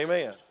awake,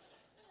 amen.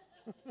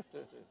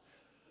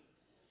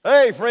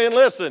 Hey, friend,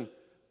 listen.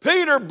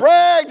 Peter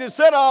bragged and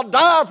said, I'll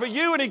die for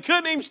you, and he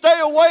couldn't even stay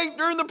awake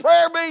during the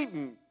prayer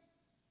meeting.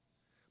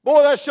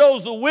 Boy, that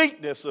shows the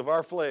weakness of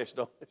our flesh,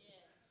 don't it?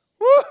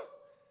 Woo!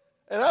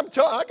 And I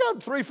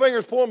got 3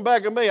 fingers pointing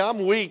back at me.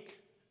 I'm weak.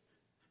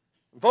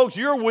 And folks,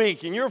 you're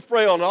weak and you're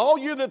frail. And all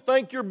you that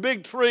think you're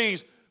big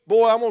trees,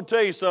 boy, I'm going to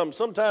tell you something.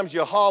 Sometimes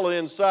you hollow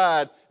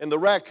inside, and the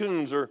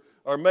raccoons are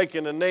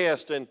making a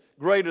nest, and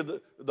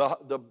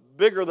the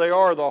bigger they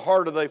are, the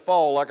harder they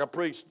fall, like I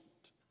preached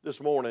this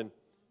morning.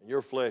 And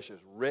your flesh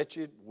is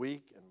wretched,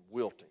 weak, and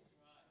wilting.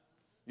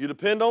 You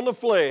depend on the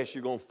flesh,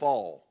 you're going to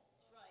fall.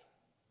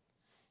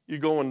 You're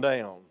going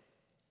down.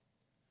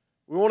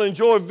 We want to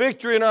enjoy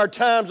victory in our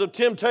times of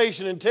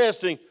temptation and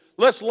testing.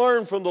 Let's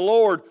learn from the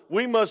Lord.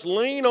 We must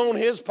lean on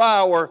his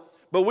power,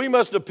 but we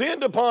must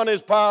depend upon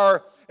his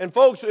power. And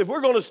folks, if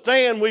we're going to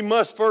stand, we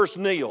must first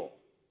kneel.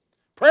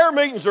 Prayer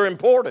meetings are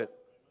important.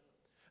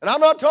 And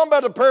I'm not talking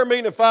about the prayer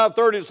meeting at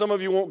 5:30 that some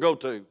of you won't go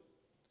to.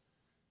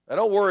 That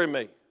don't worry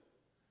me.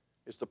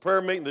 It's the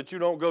prayer meeting that you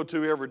don't go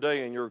to every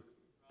day in your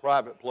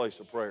private place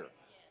of prayer.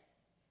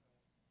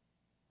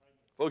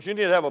 Folks, you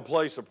need to have a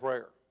place of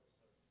prayer.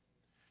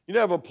 You need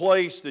to have a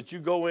place that you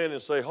go in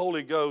and say,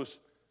 Holy Ghost,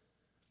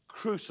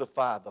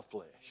 crucify the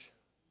flesh.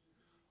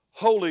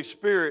 Holy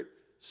Spirit,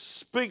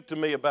 speak to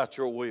me about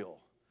your will.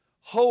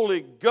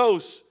 Holy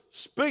Ghost,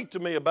 speak to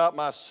me about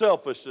my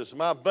selfishness,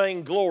 my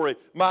vainglory,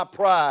 my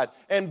pride,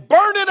 and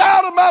burn it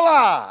out of my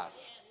life.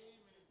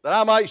 that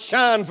I might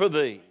shine for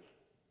thee.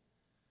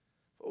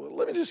 Well,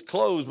 let me just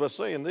close by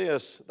saying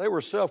this. They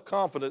were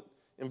self-confident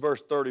in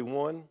verse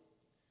 31.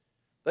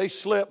 They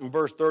slept in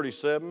verse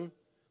 37.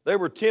 They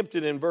were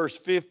tempted in verse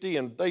 50,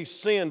 and they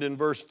sinned in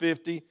verse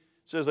 50. It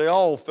says they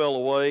all fell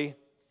away.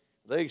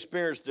 They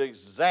experienced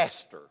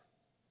disaster.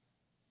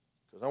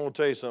 Because I want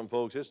to tell you something,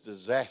 folks, it's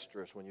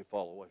disastrous when you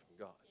fall away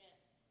from God.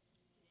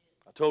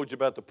 I told you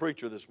about the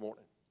preacher this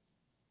morning.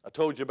 I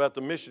told you about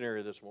the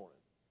missionary this morning.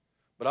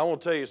 But I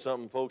want to tell you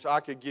something, folks. I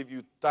could give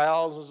you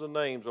thousands of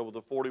names over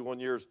the 41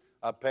 years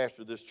I've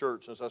pastored this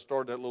church since I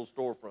started that little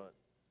storefront.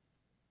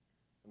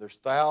 And there's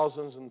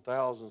thousands and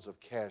thousands of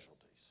casualties.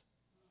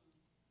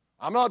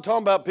 I'm not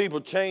talking about people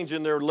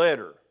changing their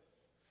letter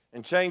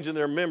and changing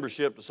their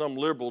membership to some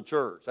liberal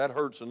church. That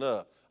hurts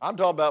enough. I'm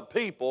talking about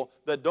people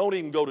that don't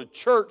even go to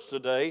church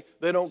today.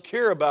 They don't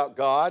care about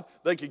God.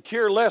 They could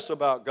care less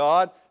about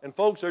God. And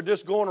folks are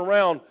just going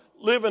around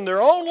living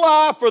their own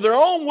life for their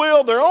own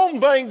will, their own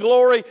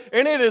vainglory,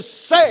 and it is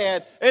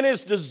sad and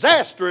it's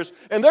disastrous,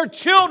 and their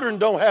children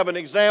don't have an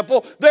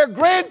example. Their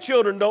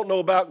grandchildren don't know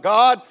about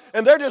God,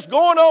 and they're just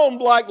going on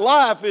like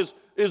life is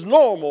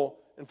normal.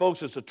 And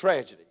folks, it's a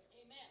tragedy.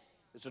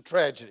 It's a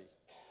tragedy.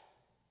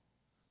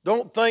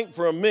 Don't think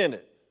for a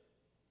minute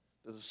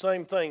that the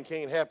same thing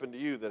can't happen to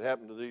you that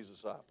happened to these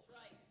disciples.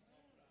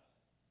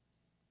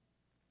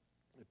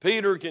 If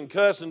Peter can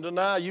cuss and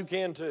deny, you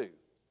can too.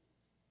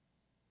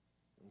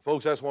 And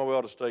folks, that's why we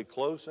ought to stay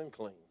close and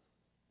clean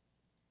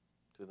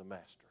to the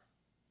Master.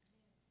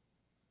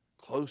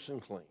 Close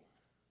and clean.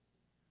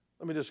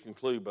 Let me just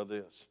conclude by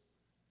this.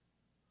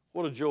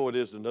 What a joy it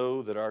is to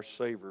know that our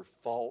Savior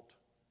fought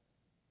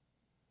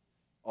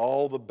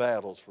all the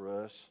battles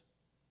for us,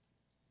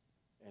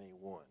 and He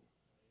won.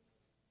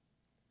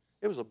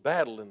 It was a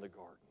battle in the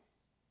garden.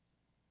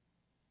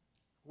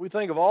 We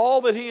think of all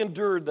that He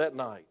endured that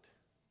night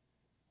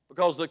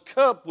because the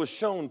cup was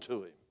shown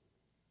to Him.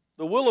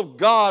 The will of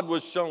God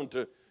was shown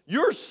to Him.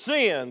 Your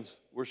sins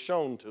were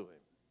shown to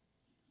Him.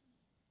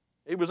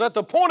 He was at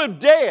the point of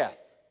death.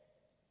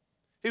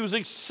 He was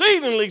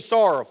exceedingly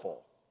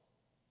sorrowful.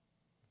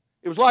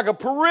 It was like a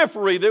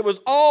periphery that was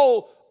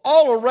all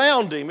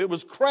around Him. It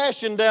was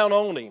crashing down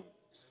on Him.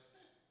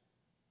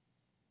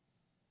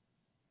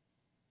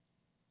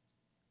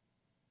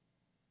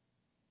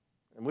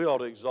 And we ought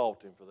to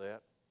exalt Him for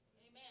that.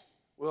 Amen.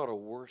 We ought to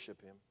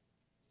worship Him.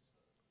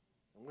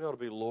 And we ought to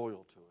be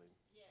loyal to Him.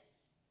 Yes.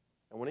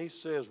 And when He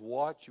says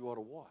watch, you ought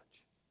to watch.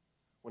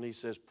 When He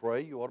says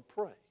pray, you ought to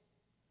pray.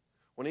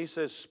 When He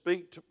says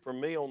speak for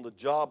me on the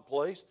job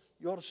place,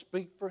 you ought to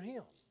speak for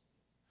Him.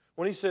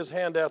 When He says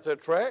hand out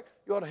that tract,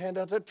 you ought to hand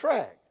out that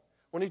tract.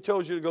 When He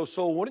tells you to go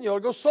soul winning, you ought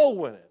to go soul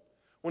winning.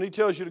 When He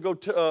tells you to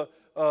go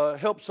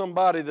help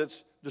somebody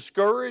that's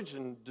discouraged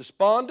and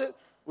despondent,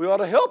 we ought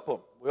to help them.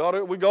 We ought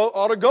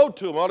to go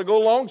to them. We ought to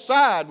go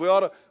alongside. We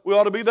ought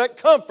to be that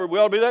comfort. We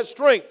ought to be that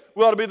strength.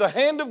 We ought to be the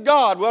hand of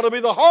God. We ought to be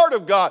the heart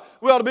of God.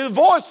 We ought to be the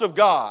voice of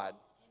God.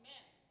 Amen.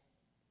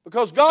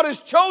 Because God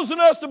has chosen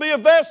us to be a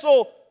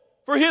vessel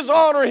for His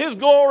honor and His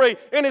glory,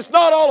 and it's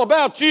not all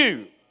about you.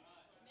 Amen.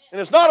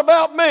 And it's not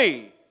about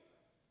me.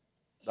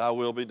 Thy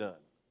will be done.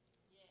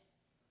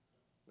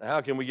 Now,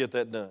 how can we get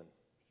that done?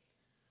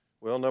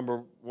 Well,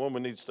 number one, we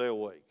need to stay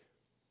awake.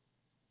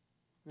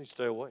 We need to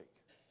stay awake.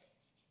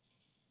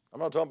 I'm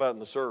not talking about in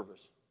the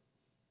service.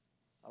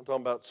 I'm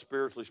talking about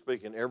spiritually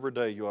speaking. Every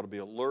day you ought to be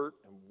alert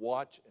and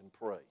watch and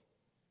pray.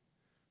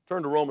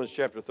 Turn to Romans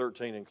chapter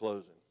 13 in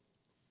closing.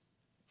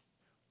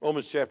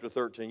 Romans chapter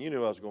 13. You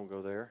knew I was going to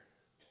go there.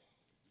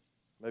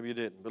 Maybe you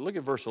didn't. But look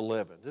at verse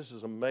 11. This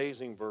is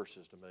amazing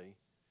verses to me.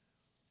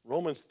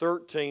 Romans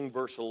 13,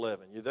 verse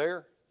 11. You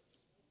there?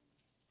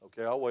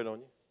 Okay, I'll wait on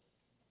you.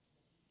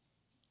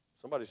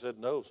 Somebody said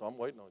no, so I'm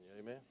waiting on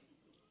you. Amen.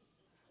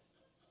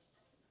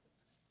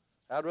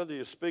 I'd rather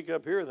you speak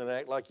up here than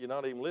act like you're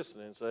not even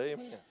listening and say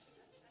amen.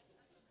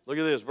 Look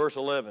at this, verse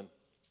 11.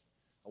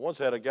 I once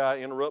had a guy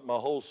interrupt my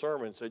whole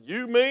sermon and said,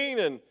 you mean?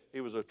 And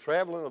he was a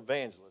traveling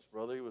evangelist,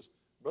 brother. He was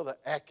Brother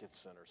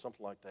Atkinson or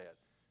something like that.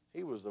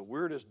 He was the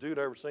weirdest dude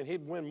I ever seen.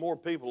 He'd win more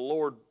people to the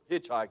Lord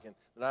hitchhiking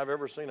than I've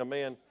ever seen a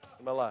man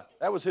in my life.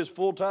 That was his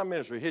full-time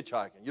ministry,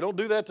 hitchhiking. You don't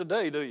do that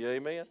today, do you?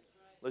 Amen?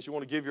 Unless you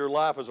want to give your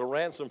life as a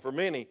ransom for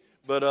many.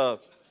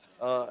 But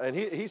and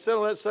he sat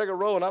on that second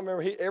row, and I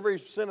remember every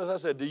sentence I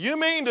said, do you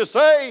mean to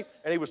say?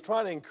 And he was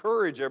trying to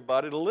encourage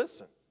everybody to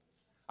listen.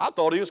 I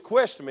thought he was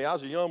questioning me. I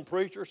was a young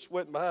preacher,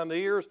 sweating behind the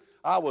ears.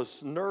 I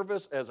was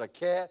nervous as a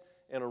cat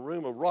in a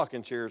room of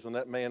rocking chairs when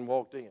that man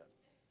walked in.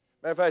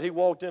 Matter of fact, he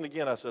walked in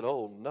again. I said,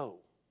 oh, no,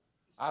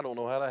 I don't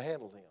know how to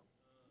handle him.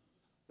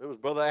 It was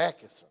Brother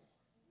Atkinson.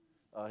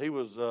 He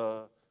was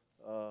a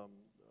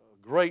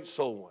great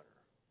soul winner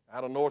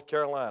out of North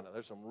Carolina.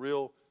 There's some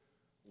real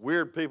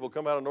weird people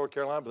come out of North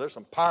Carolina, but there's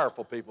some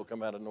powerful people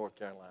come out of North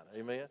Carolina.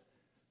 Amen?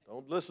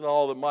 Don't listen to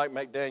all that Mike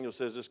McDaniel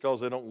says just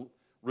because they don't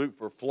root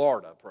for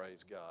Florida,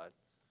 praise God.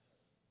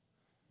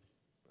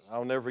 But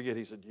I'll never forget,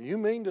 he said, do you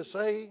mean to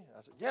say?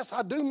 I said, yes,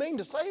 I do mean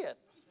to say it.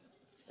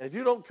 And if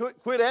you don't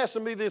quit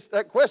asking me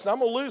that question, I'm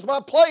going to lose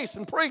my place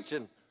in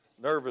preaching.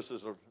 Nervous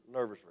is a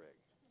nervous wreck.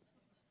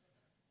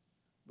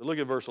 But look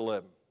at verse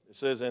 11. It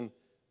says, and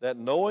that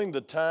knowing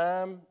the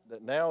time,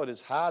 that now it is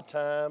high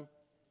time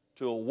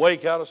to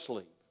awake out of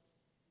sleep.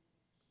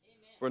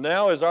 Amen. For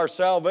now is our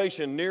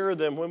salvation nearer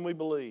than when we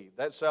believe.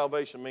 That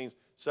salvation means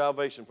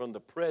salvation from the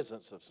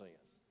presence of sin.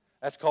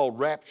 That's called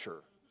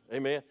rapture.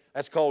 Amen.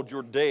 That's called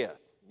your death.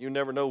 You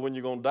never know when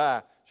you're going to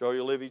die, so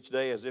you live each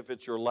day as if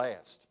it's your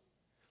last.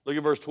 Look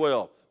at verse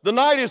 12. The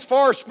night is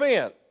far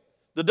spent.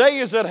 The day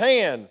is at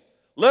hand.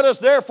 Let us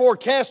therefore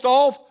cast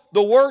off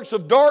the works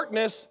of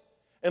darkness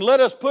and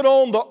let us put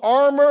on the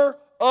armor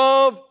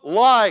of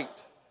light.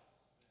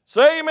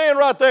 Say amen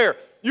right there.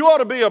 You ought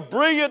to be a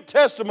brilliant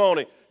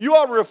testimony. You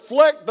ought to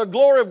reflect the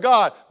glory of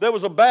God. There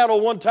was a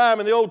battle one time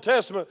in the Old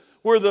Testament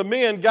where the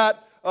men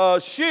got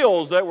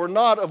shields that were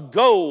not of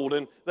gold,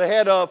 and they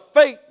had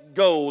fake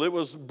gold. It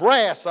was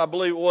brass, I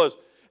believe it was.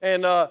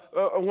 And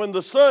when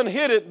the sun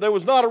hit it, there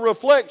was not a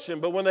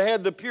reflection, but when they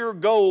had the pure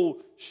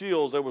gold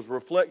shields, there was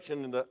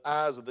reflection in the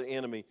eyes of the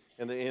enemy,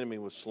 and the enemy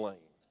was slain.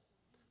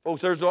 Folks,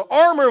 there's the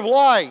armor of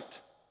light.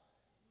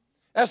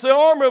 That's the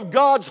armor of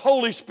God's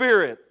Holy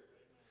Spirit.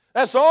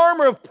 That's the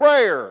armor of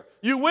prayer.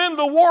 You win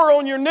the war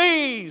on your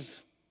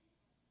knees.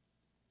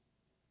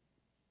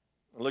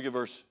 Look at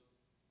verse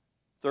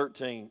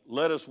 13.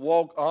 Let us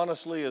walk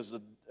honestly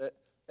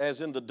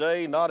as in the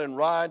day, not in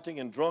rioting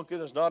and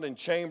drunkenness, not in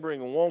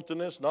chambering and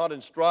wantonness, not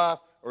in strife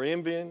or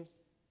envying.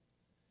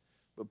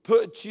 But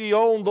put ye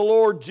on the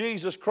Lord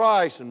Jesus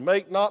Christ, and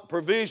make not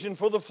provision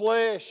for the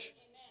flesh,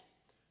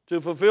 to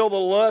fulfill the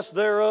lust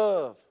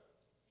thereof.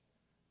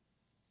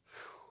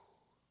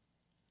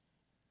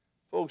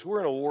 Folks, we're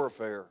in a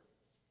warfare.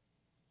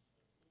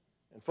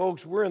 And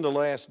folks, we're in the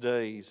last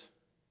days.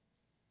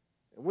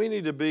 And we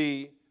need to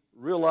be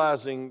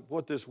realizing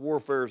what this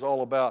warfare is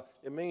all about.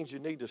 It means you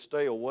need to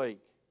stay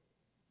awake.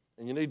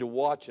 And you need to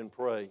watch and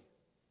pray.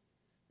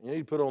 And you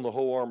need to put on the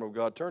whole armor of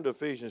God. Turn to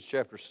Ephesians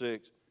chapter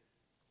 6,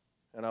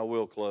 and I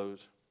will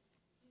close.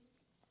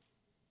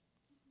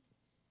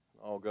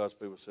 All God's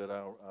people said,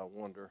 I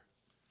wonder.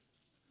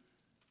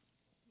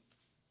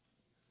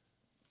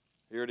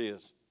 Here it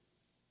is.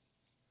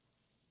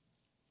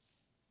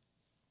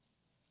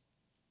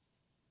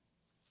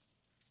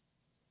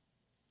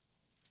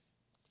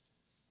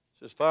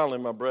 It says, finally,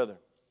 my brethren.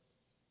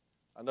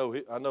 I know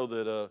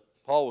that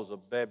Paul was a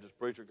Baptist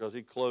preacher because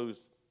he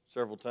closed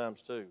several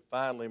times too.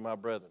 Finally, my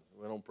brethren.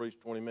 We went on preach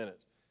 20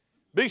 minutes.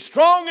 Be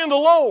strong in the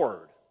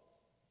Lord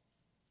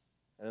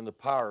and in the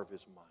power of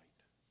His might.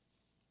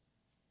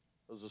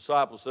 Those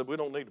disciples said, we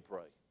don't need to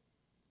pray.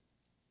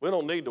 We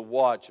don't need to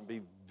watch and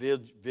be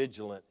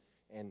vigilant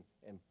and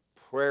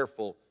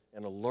prayerful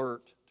and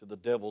alert to the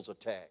devil's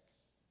attack.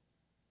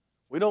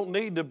 We don't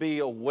need to be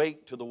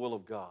awake to the will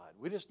of God.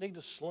 We just need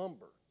to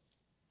slumber.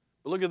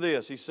 But look at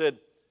this. He said,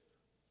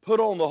 put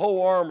on the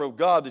whole armor of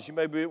God that you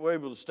may be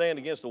able to stand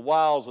against the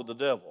wiles of the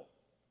devil.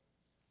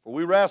 For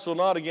we wrestle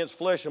not against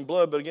flesh and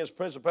blood, but against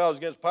principalities,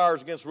 against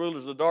powers, against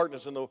rulers of the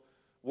darkness in the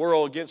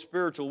world, against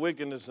spiritual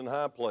wickedness in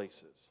high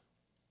places.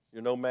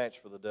 You're no match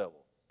for the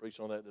devil. Preached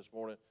on that this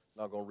morning.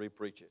 I'm not going to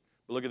re-preach it.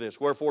 But look at this.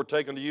 Wherefore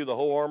take unto you the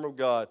whole armor of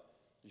God,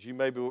 that you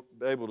may be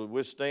able to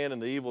withstand in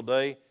the evil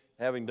day,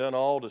 having done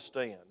all to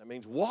stand. That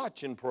means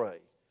watch and pray.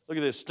 Look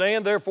at this.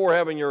 Stand therefore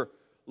having your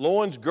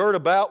loins girt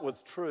about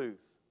with truth.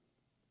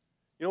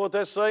 You know what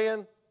that's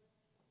saying?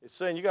 It's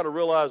saying you got to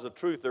realize the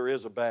truth, there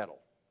is a battle.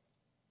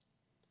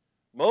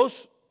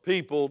 Most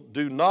people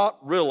do not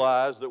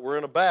realize that we're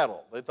in a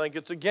battle. They think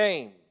it's a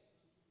game.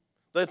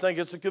 They think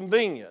it's a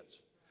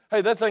convenience. Hey,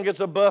 they think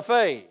it's a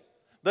buffet.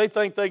 They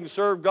think they can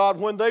serve God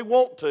when they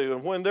want to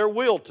and when they're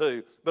will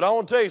to. But I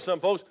want to tell you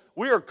something, folks.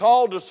 We are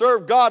called to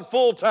serve God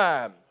full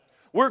time.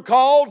 We're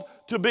called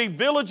to be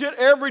vigilant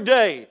every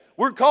day.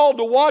 We're called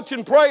to watch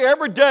and pray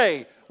every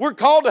day. We're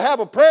called to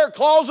have a prayer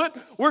closet.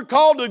 We're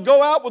called to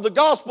go out with the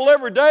gospel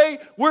every day.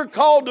 We're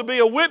called to be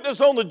a witness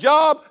on the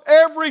job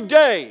every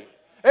day,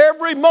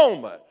 every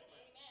moment.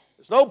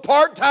 There's no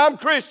part-time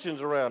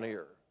Christians around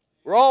here.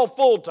 We're all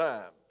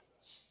full-time.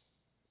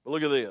 But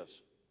look at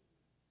this.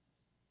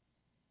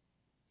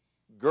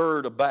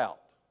 Gird about.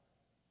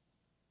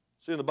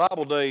 See, in the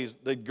Bible days,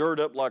 they'd gird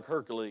up like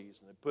Hercules,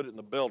 and they'd put it in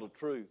the belt of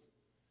truth,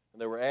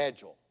 and they were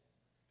agile.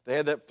 If they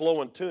had that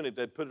flowing tunic,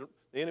 the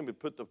enemy would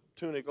put the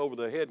tunic over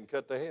their head and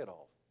cut their head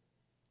off.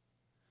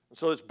 And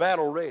so it's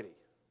battle ready.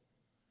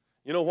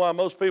 You know why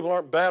most people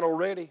aren't battle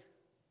ready?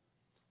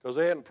 Because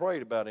they hadn't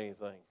prayed about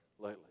anything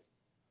lately.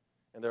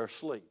 And they're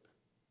asleep.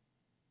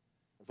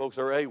 And folks,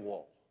 they're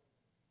AWOL.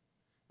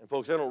 And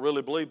folks, they don't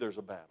really believe there's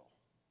a battle.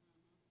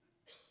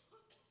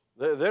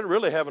 They're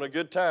really having a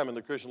good time in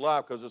the Christian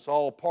life because it's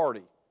all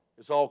party.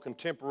 It's all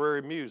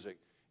contemporary music.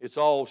 It's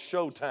all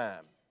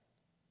showtime.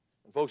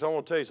 And folks, I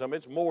want to tell you something.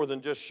 It's more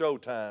than just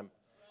showtime.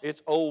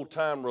 It's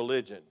old-time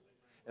religion.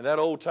 And that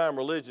old-time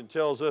religion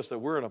tells us that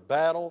we're in a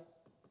battle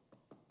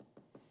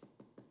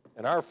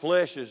and our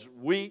flesh is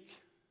weak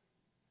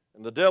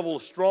and the devil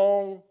is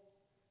strong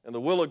and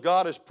the will of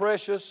God is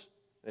precious.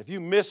 And if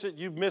you miss it,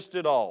 you've missed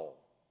it all.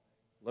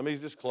 Let me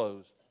just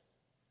close.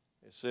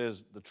 It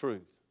says the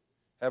truth.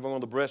 Having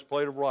on the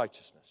breastplate of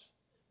righteousness.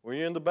 When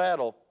you're in the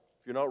battle,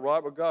 If you're not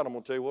right with God, I'm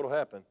going to tell you what will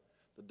happen.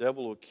 The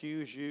devil will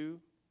accuse you,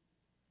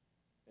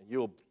 and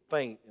you'll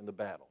faint in the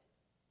battle.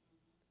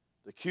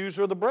 The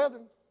accuser of the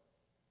brethren.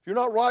 If you're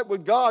not right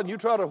with God and you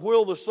try to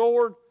wield the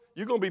sword,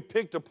 you're going to be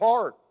picked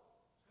apart.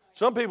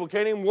 Some people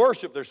can't even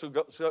worship. They've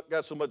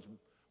got so much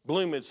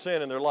blooming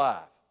sin in their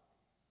life.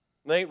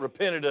 And they ain't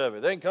repented of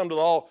it. They ain't come to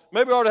the altar.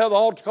 Maybe I ought to have the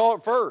altar call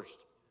it first.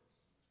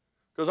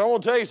 Because I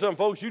want to tell you something,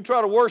 folks. You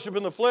try to worship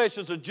in the flesh,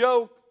 it's a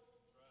joke.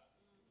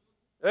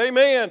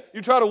 Amen.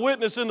 You try to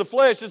witness in the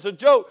flesh, it's a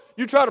joke.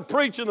 You try to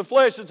preach in the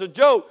flesh, it's a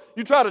joke.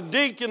 You try to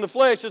deacon in the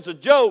flesh, it's a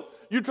joke.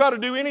 You try to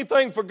do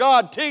anything for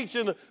God, teach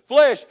in the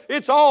flesh,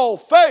 it's all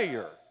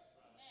failure.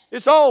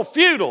 It's all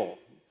futile.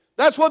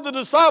 That's what the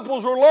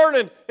disciples were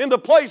learning in the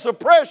place of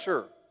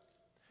pressure,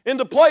 in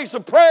the place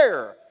of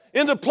prayer,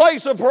 in the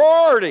place of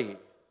priority.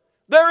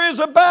 There is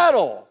a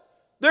battle.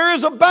 There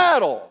is a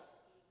battle.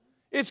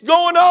 It's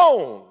going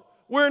on.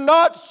 We're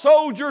not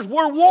soldiers,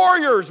 we're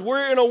warriors.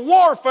 We're in a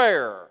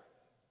warfare.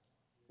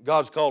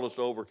 God's called us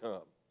to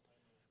overcome.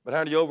 But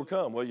how do you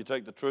overcome? Well, you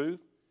take the truth,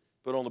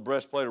 put on the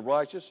breastplate of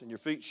righteousness, and your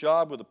feet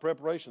shod with the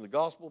preparation of the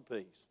gospel of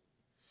peace.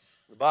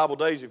 The Bible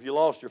days, if you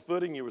lost your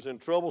footing, you was in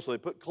trouble, so they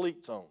put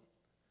cleats on.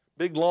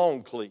 Big,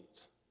 long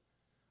cleats.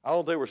 I don't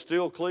know if they were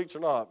steel cleats or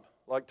not,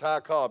 like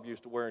Ty Cobb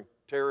used to wear and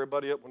tear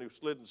everybody up when he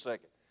slid in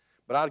second.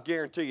 But I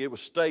guarantee you it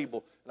was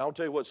stable. And I'll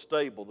tell you what's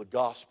stable, the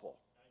gospel.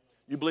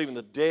 You believe in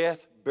the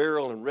death,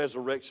 burial, and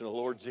resurrection of the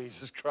Lord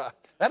Jesus Christ.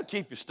 That'll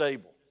keep you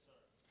stable.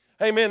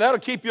 Hey, man, that'll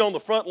keep you on the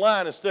front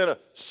line instead of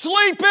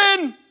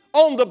sleeping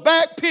on the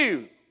back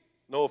pew.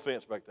 No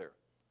offense back there.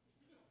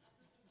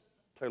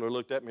 Taylor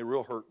looked at me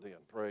real hurt then,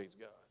 praise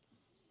God.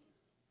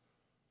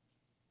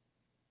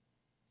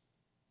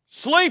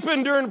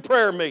 Sleeping during the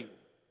prayer meeting.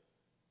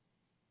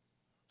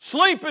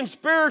 Sleeping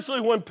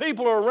spiritually when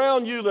people are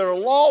around you that are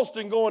lost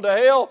and going to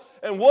hell.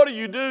 And what do?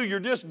 You're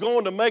just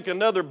going to make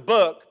another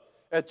buck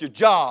at your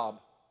job.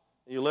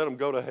 And you let them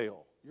go to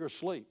hell. You're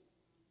asleep.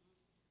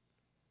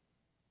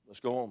 Let's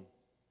go on.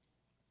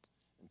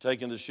 And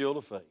taking the shield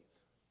of faith,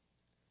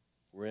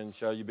 wherein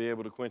shall you be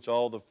able to quench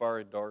all the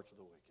fiery darts of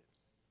the wicked.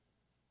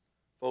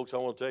 Folks, I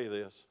want to tell you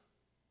this.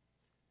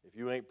 If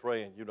you ain't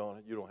praying, you don't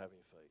have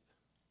any faith.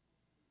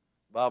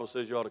 The Bible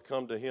says you ought to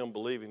come to Him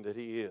believing that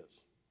He is.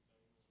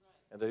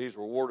 And that He's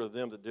rewarded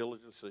them that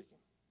diligently seek Him.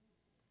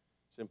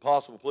 It's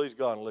impossible to please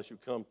God unless you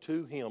come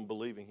to Him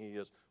believing He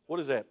is. What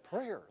is that?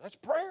 Prayer. That's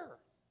prayer.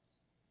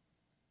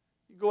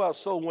 You go out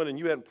soul winning,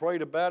 you hadn't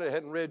prayed about it,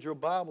 hadn't read your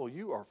Bible,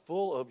 you are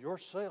full of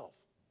yourself.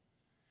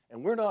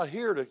 And we're not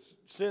here to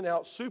send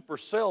out super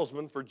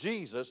salesmen for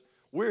Jesus.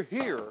 We're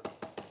here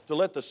to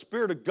let the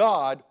Spirit of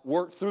God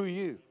work through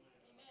you.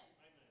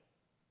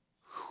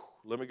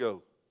 Whew, let me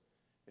go.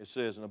 It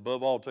says, and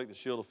above all, take the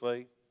shield of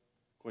faith,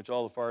 quench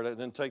all the fire, and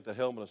then take the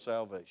helmet of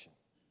salvation.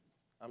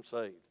 I'm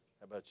saved.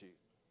 How about you?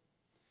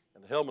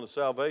 And the helmet of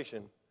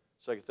salvation,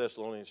 2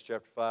 Thessalonians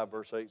chapter 5,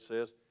 verse 8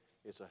 says,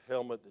 it's a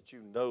helmet that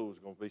you know is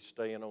going to be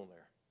staying on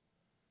there.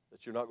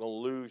 That you're not going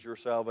to lose your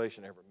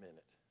salvation every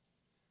minute.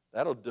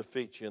 That'll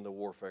defeat you in the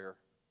warfare.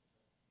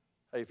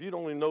 Hey, if you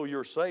don't even know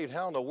you're saved,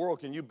 how in the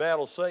world can you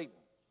battle Satan?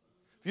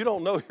 If you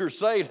don't know you're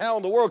saved, how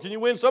in the world can you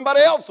win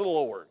somebody else to the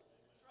Lord?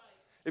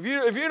 If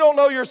you don't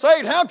know you're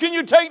saved, how can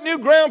you take new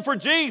ground for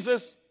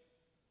Jesus?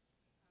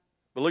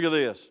 But look at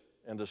this.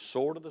 And the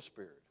sword of the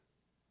Spirit,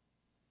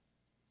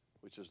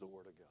 which is the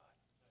Word of God.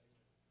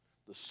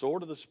 The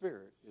sword of the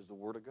Spirit is the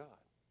Word of God.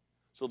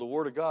 So the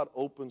Word of God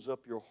opens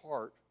up your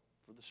heart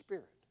for the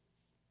Spirit.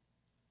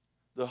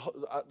 The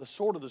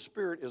sword of the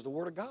Spirit is the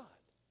Word of God.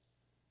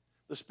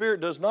 The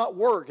Spirit does not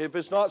work. If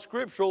it's not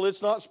scriptural,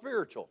 it's not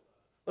spiritual.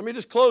 Let me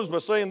just close by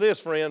saying this,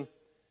 friend.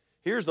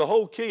 Here's the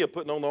whole key of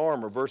putting on the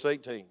armor, verse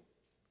 18.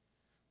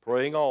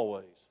 Praying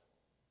always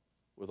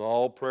with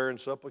all prayer and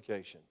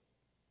supplication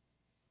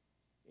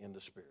in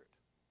the Spirit.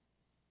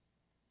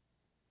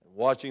 And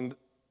watching,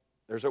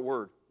 there's that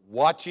word,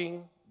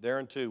 watching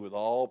thereunto with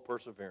all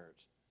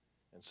perseverance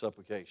and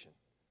supplication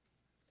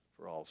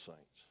for all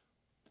saints.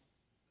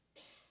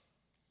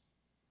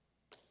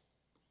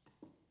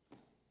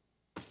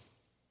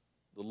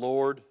 The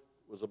Lord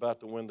was about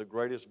to win the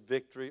greatest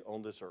victory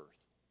on this earth.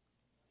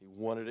 He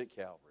won it at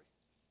Calvary.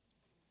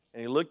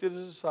 And He looked at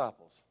His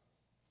disciples,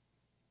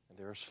 and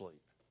they're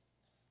asleep.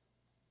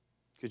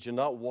 Could you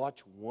not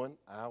watch 1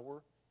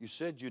 hour? You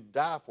said you'd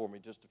die for me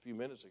just a few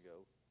minutes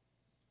ago.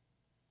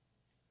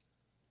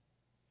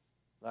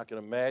 And I can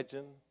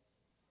imagine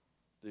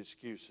the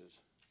excuses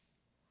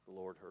the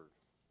Lord heard.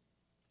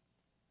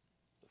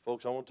 But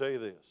folks, I want to tell you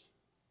this.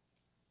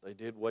 They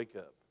did wake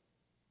up.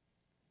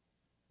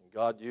 And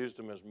God used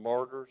them as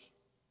martyrs.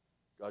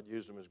 God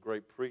used them as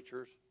great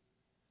preachers.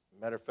 As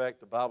a matter of fact,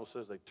 the Bible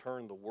says they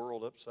turned the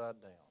world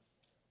upside down.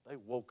 They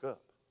woke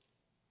up.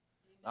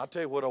 And I'll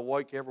tell you what will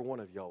wake every one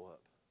of y'all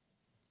up.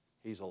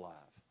 He's alive.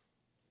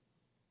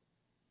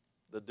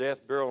 The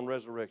death, burial, and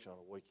resurrection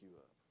will wake you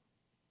up.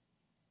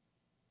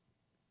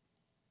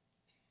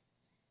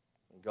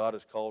 And God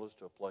has called us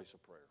to a place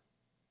of prayer.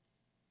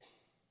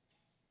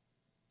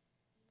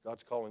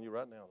 God's calling you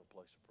right now to a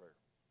place of prayer.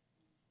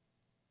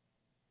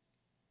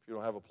 If you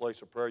don't have a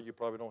place of prayer, you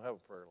probably don't have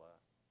a prayer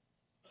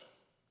life.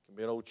 It can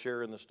be an old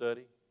chair in the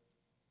study.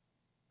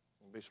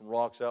 There can be some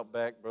rocks out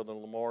back, Brother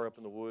Lamar up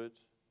in the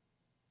woods.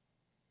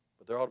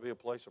 But there ought to be a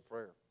place of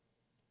prayer.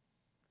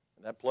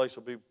 And that place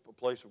will be a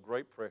place of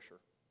great pressure.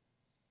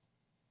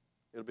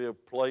 It'll be a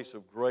place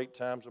of great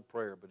times of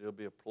prayer, but it'll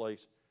be a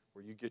place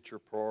where you get your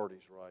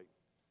priorities right.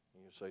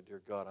 And you say,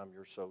 dear God, I'm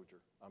your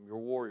soldier. I'm your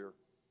warrior.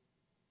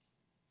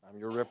 I'm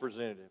your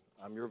representative.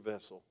 I'm your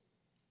vessel.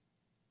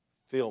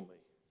 Fill me.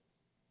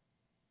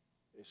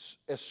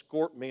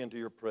 Escort me into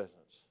your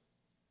presence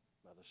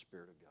by the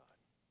Spirit of God.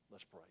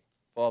 Let's pray.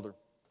 Father,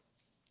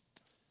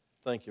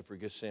 thank you for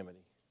Gethsemane.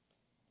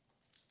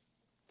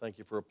 Thank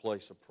you for a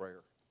place of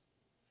prayer,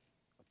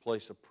 a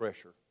place of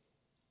pressure.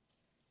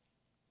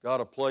 God,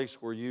 a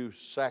place where you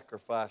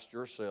sacrificed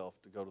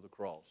yourself to go to the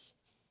cross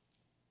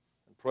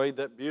and prayed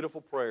that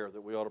beautiful prayer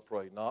that we ought to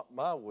pray, not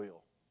my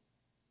will,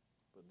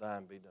 but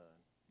thine be done.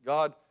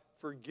 God,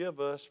 forgive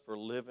us for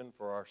living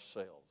for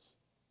ourselves.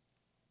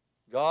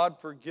 God,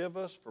 forgive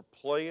us for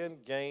playing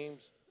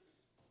games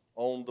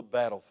on the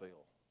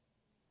battlefield.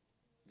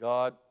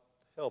 God,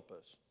 help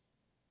us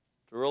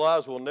to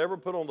realize we'll never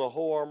put on the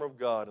whole armor of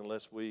God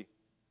unless we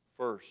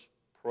first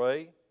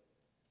pray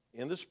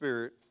in the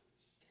Spirit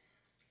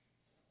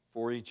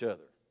for each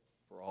other,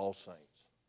 for all saints.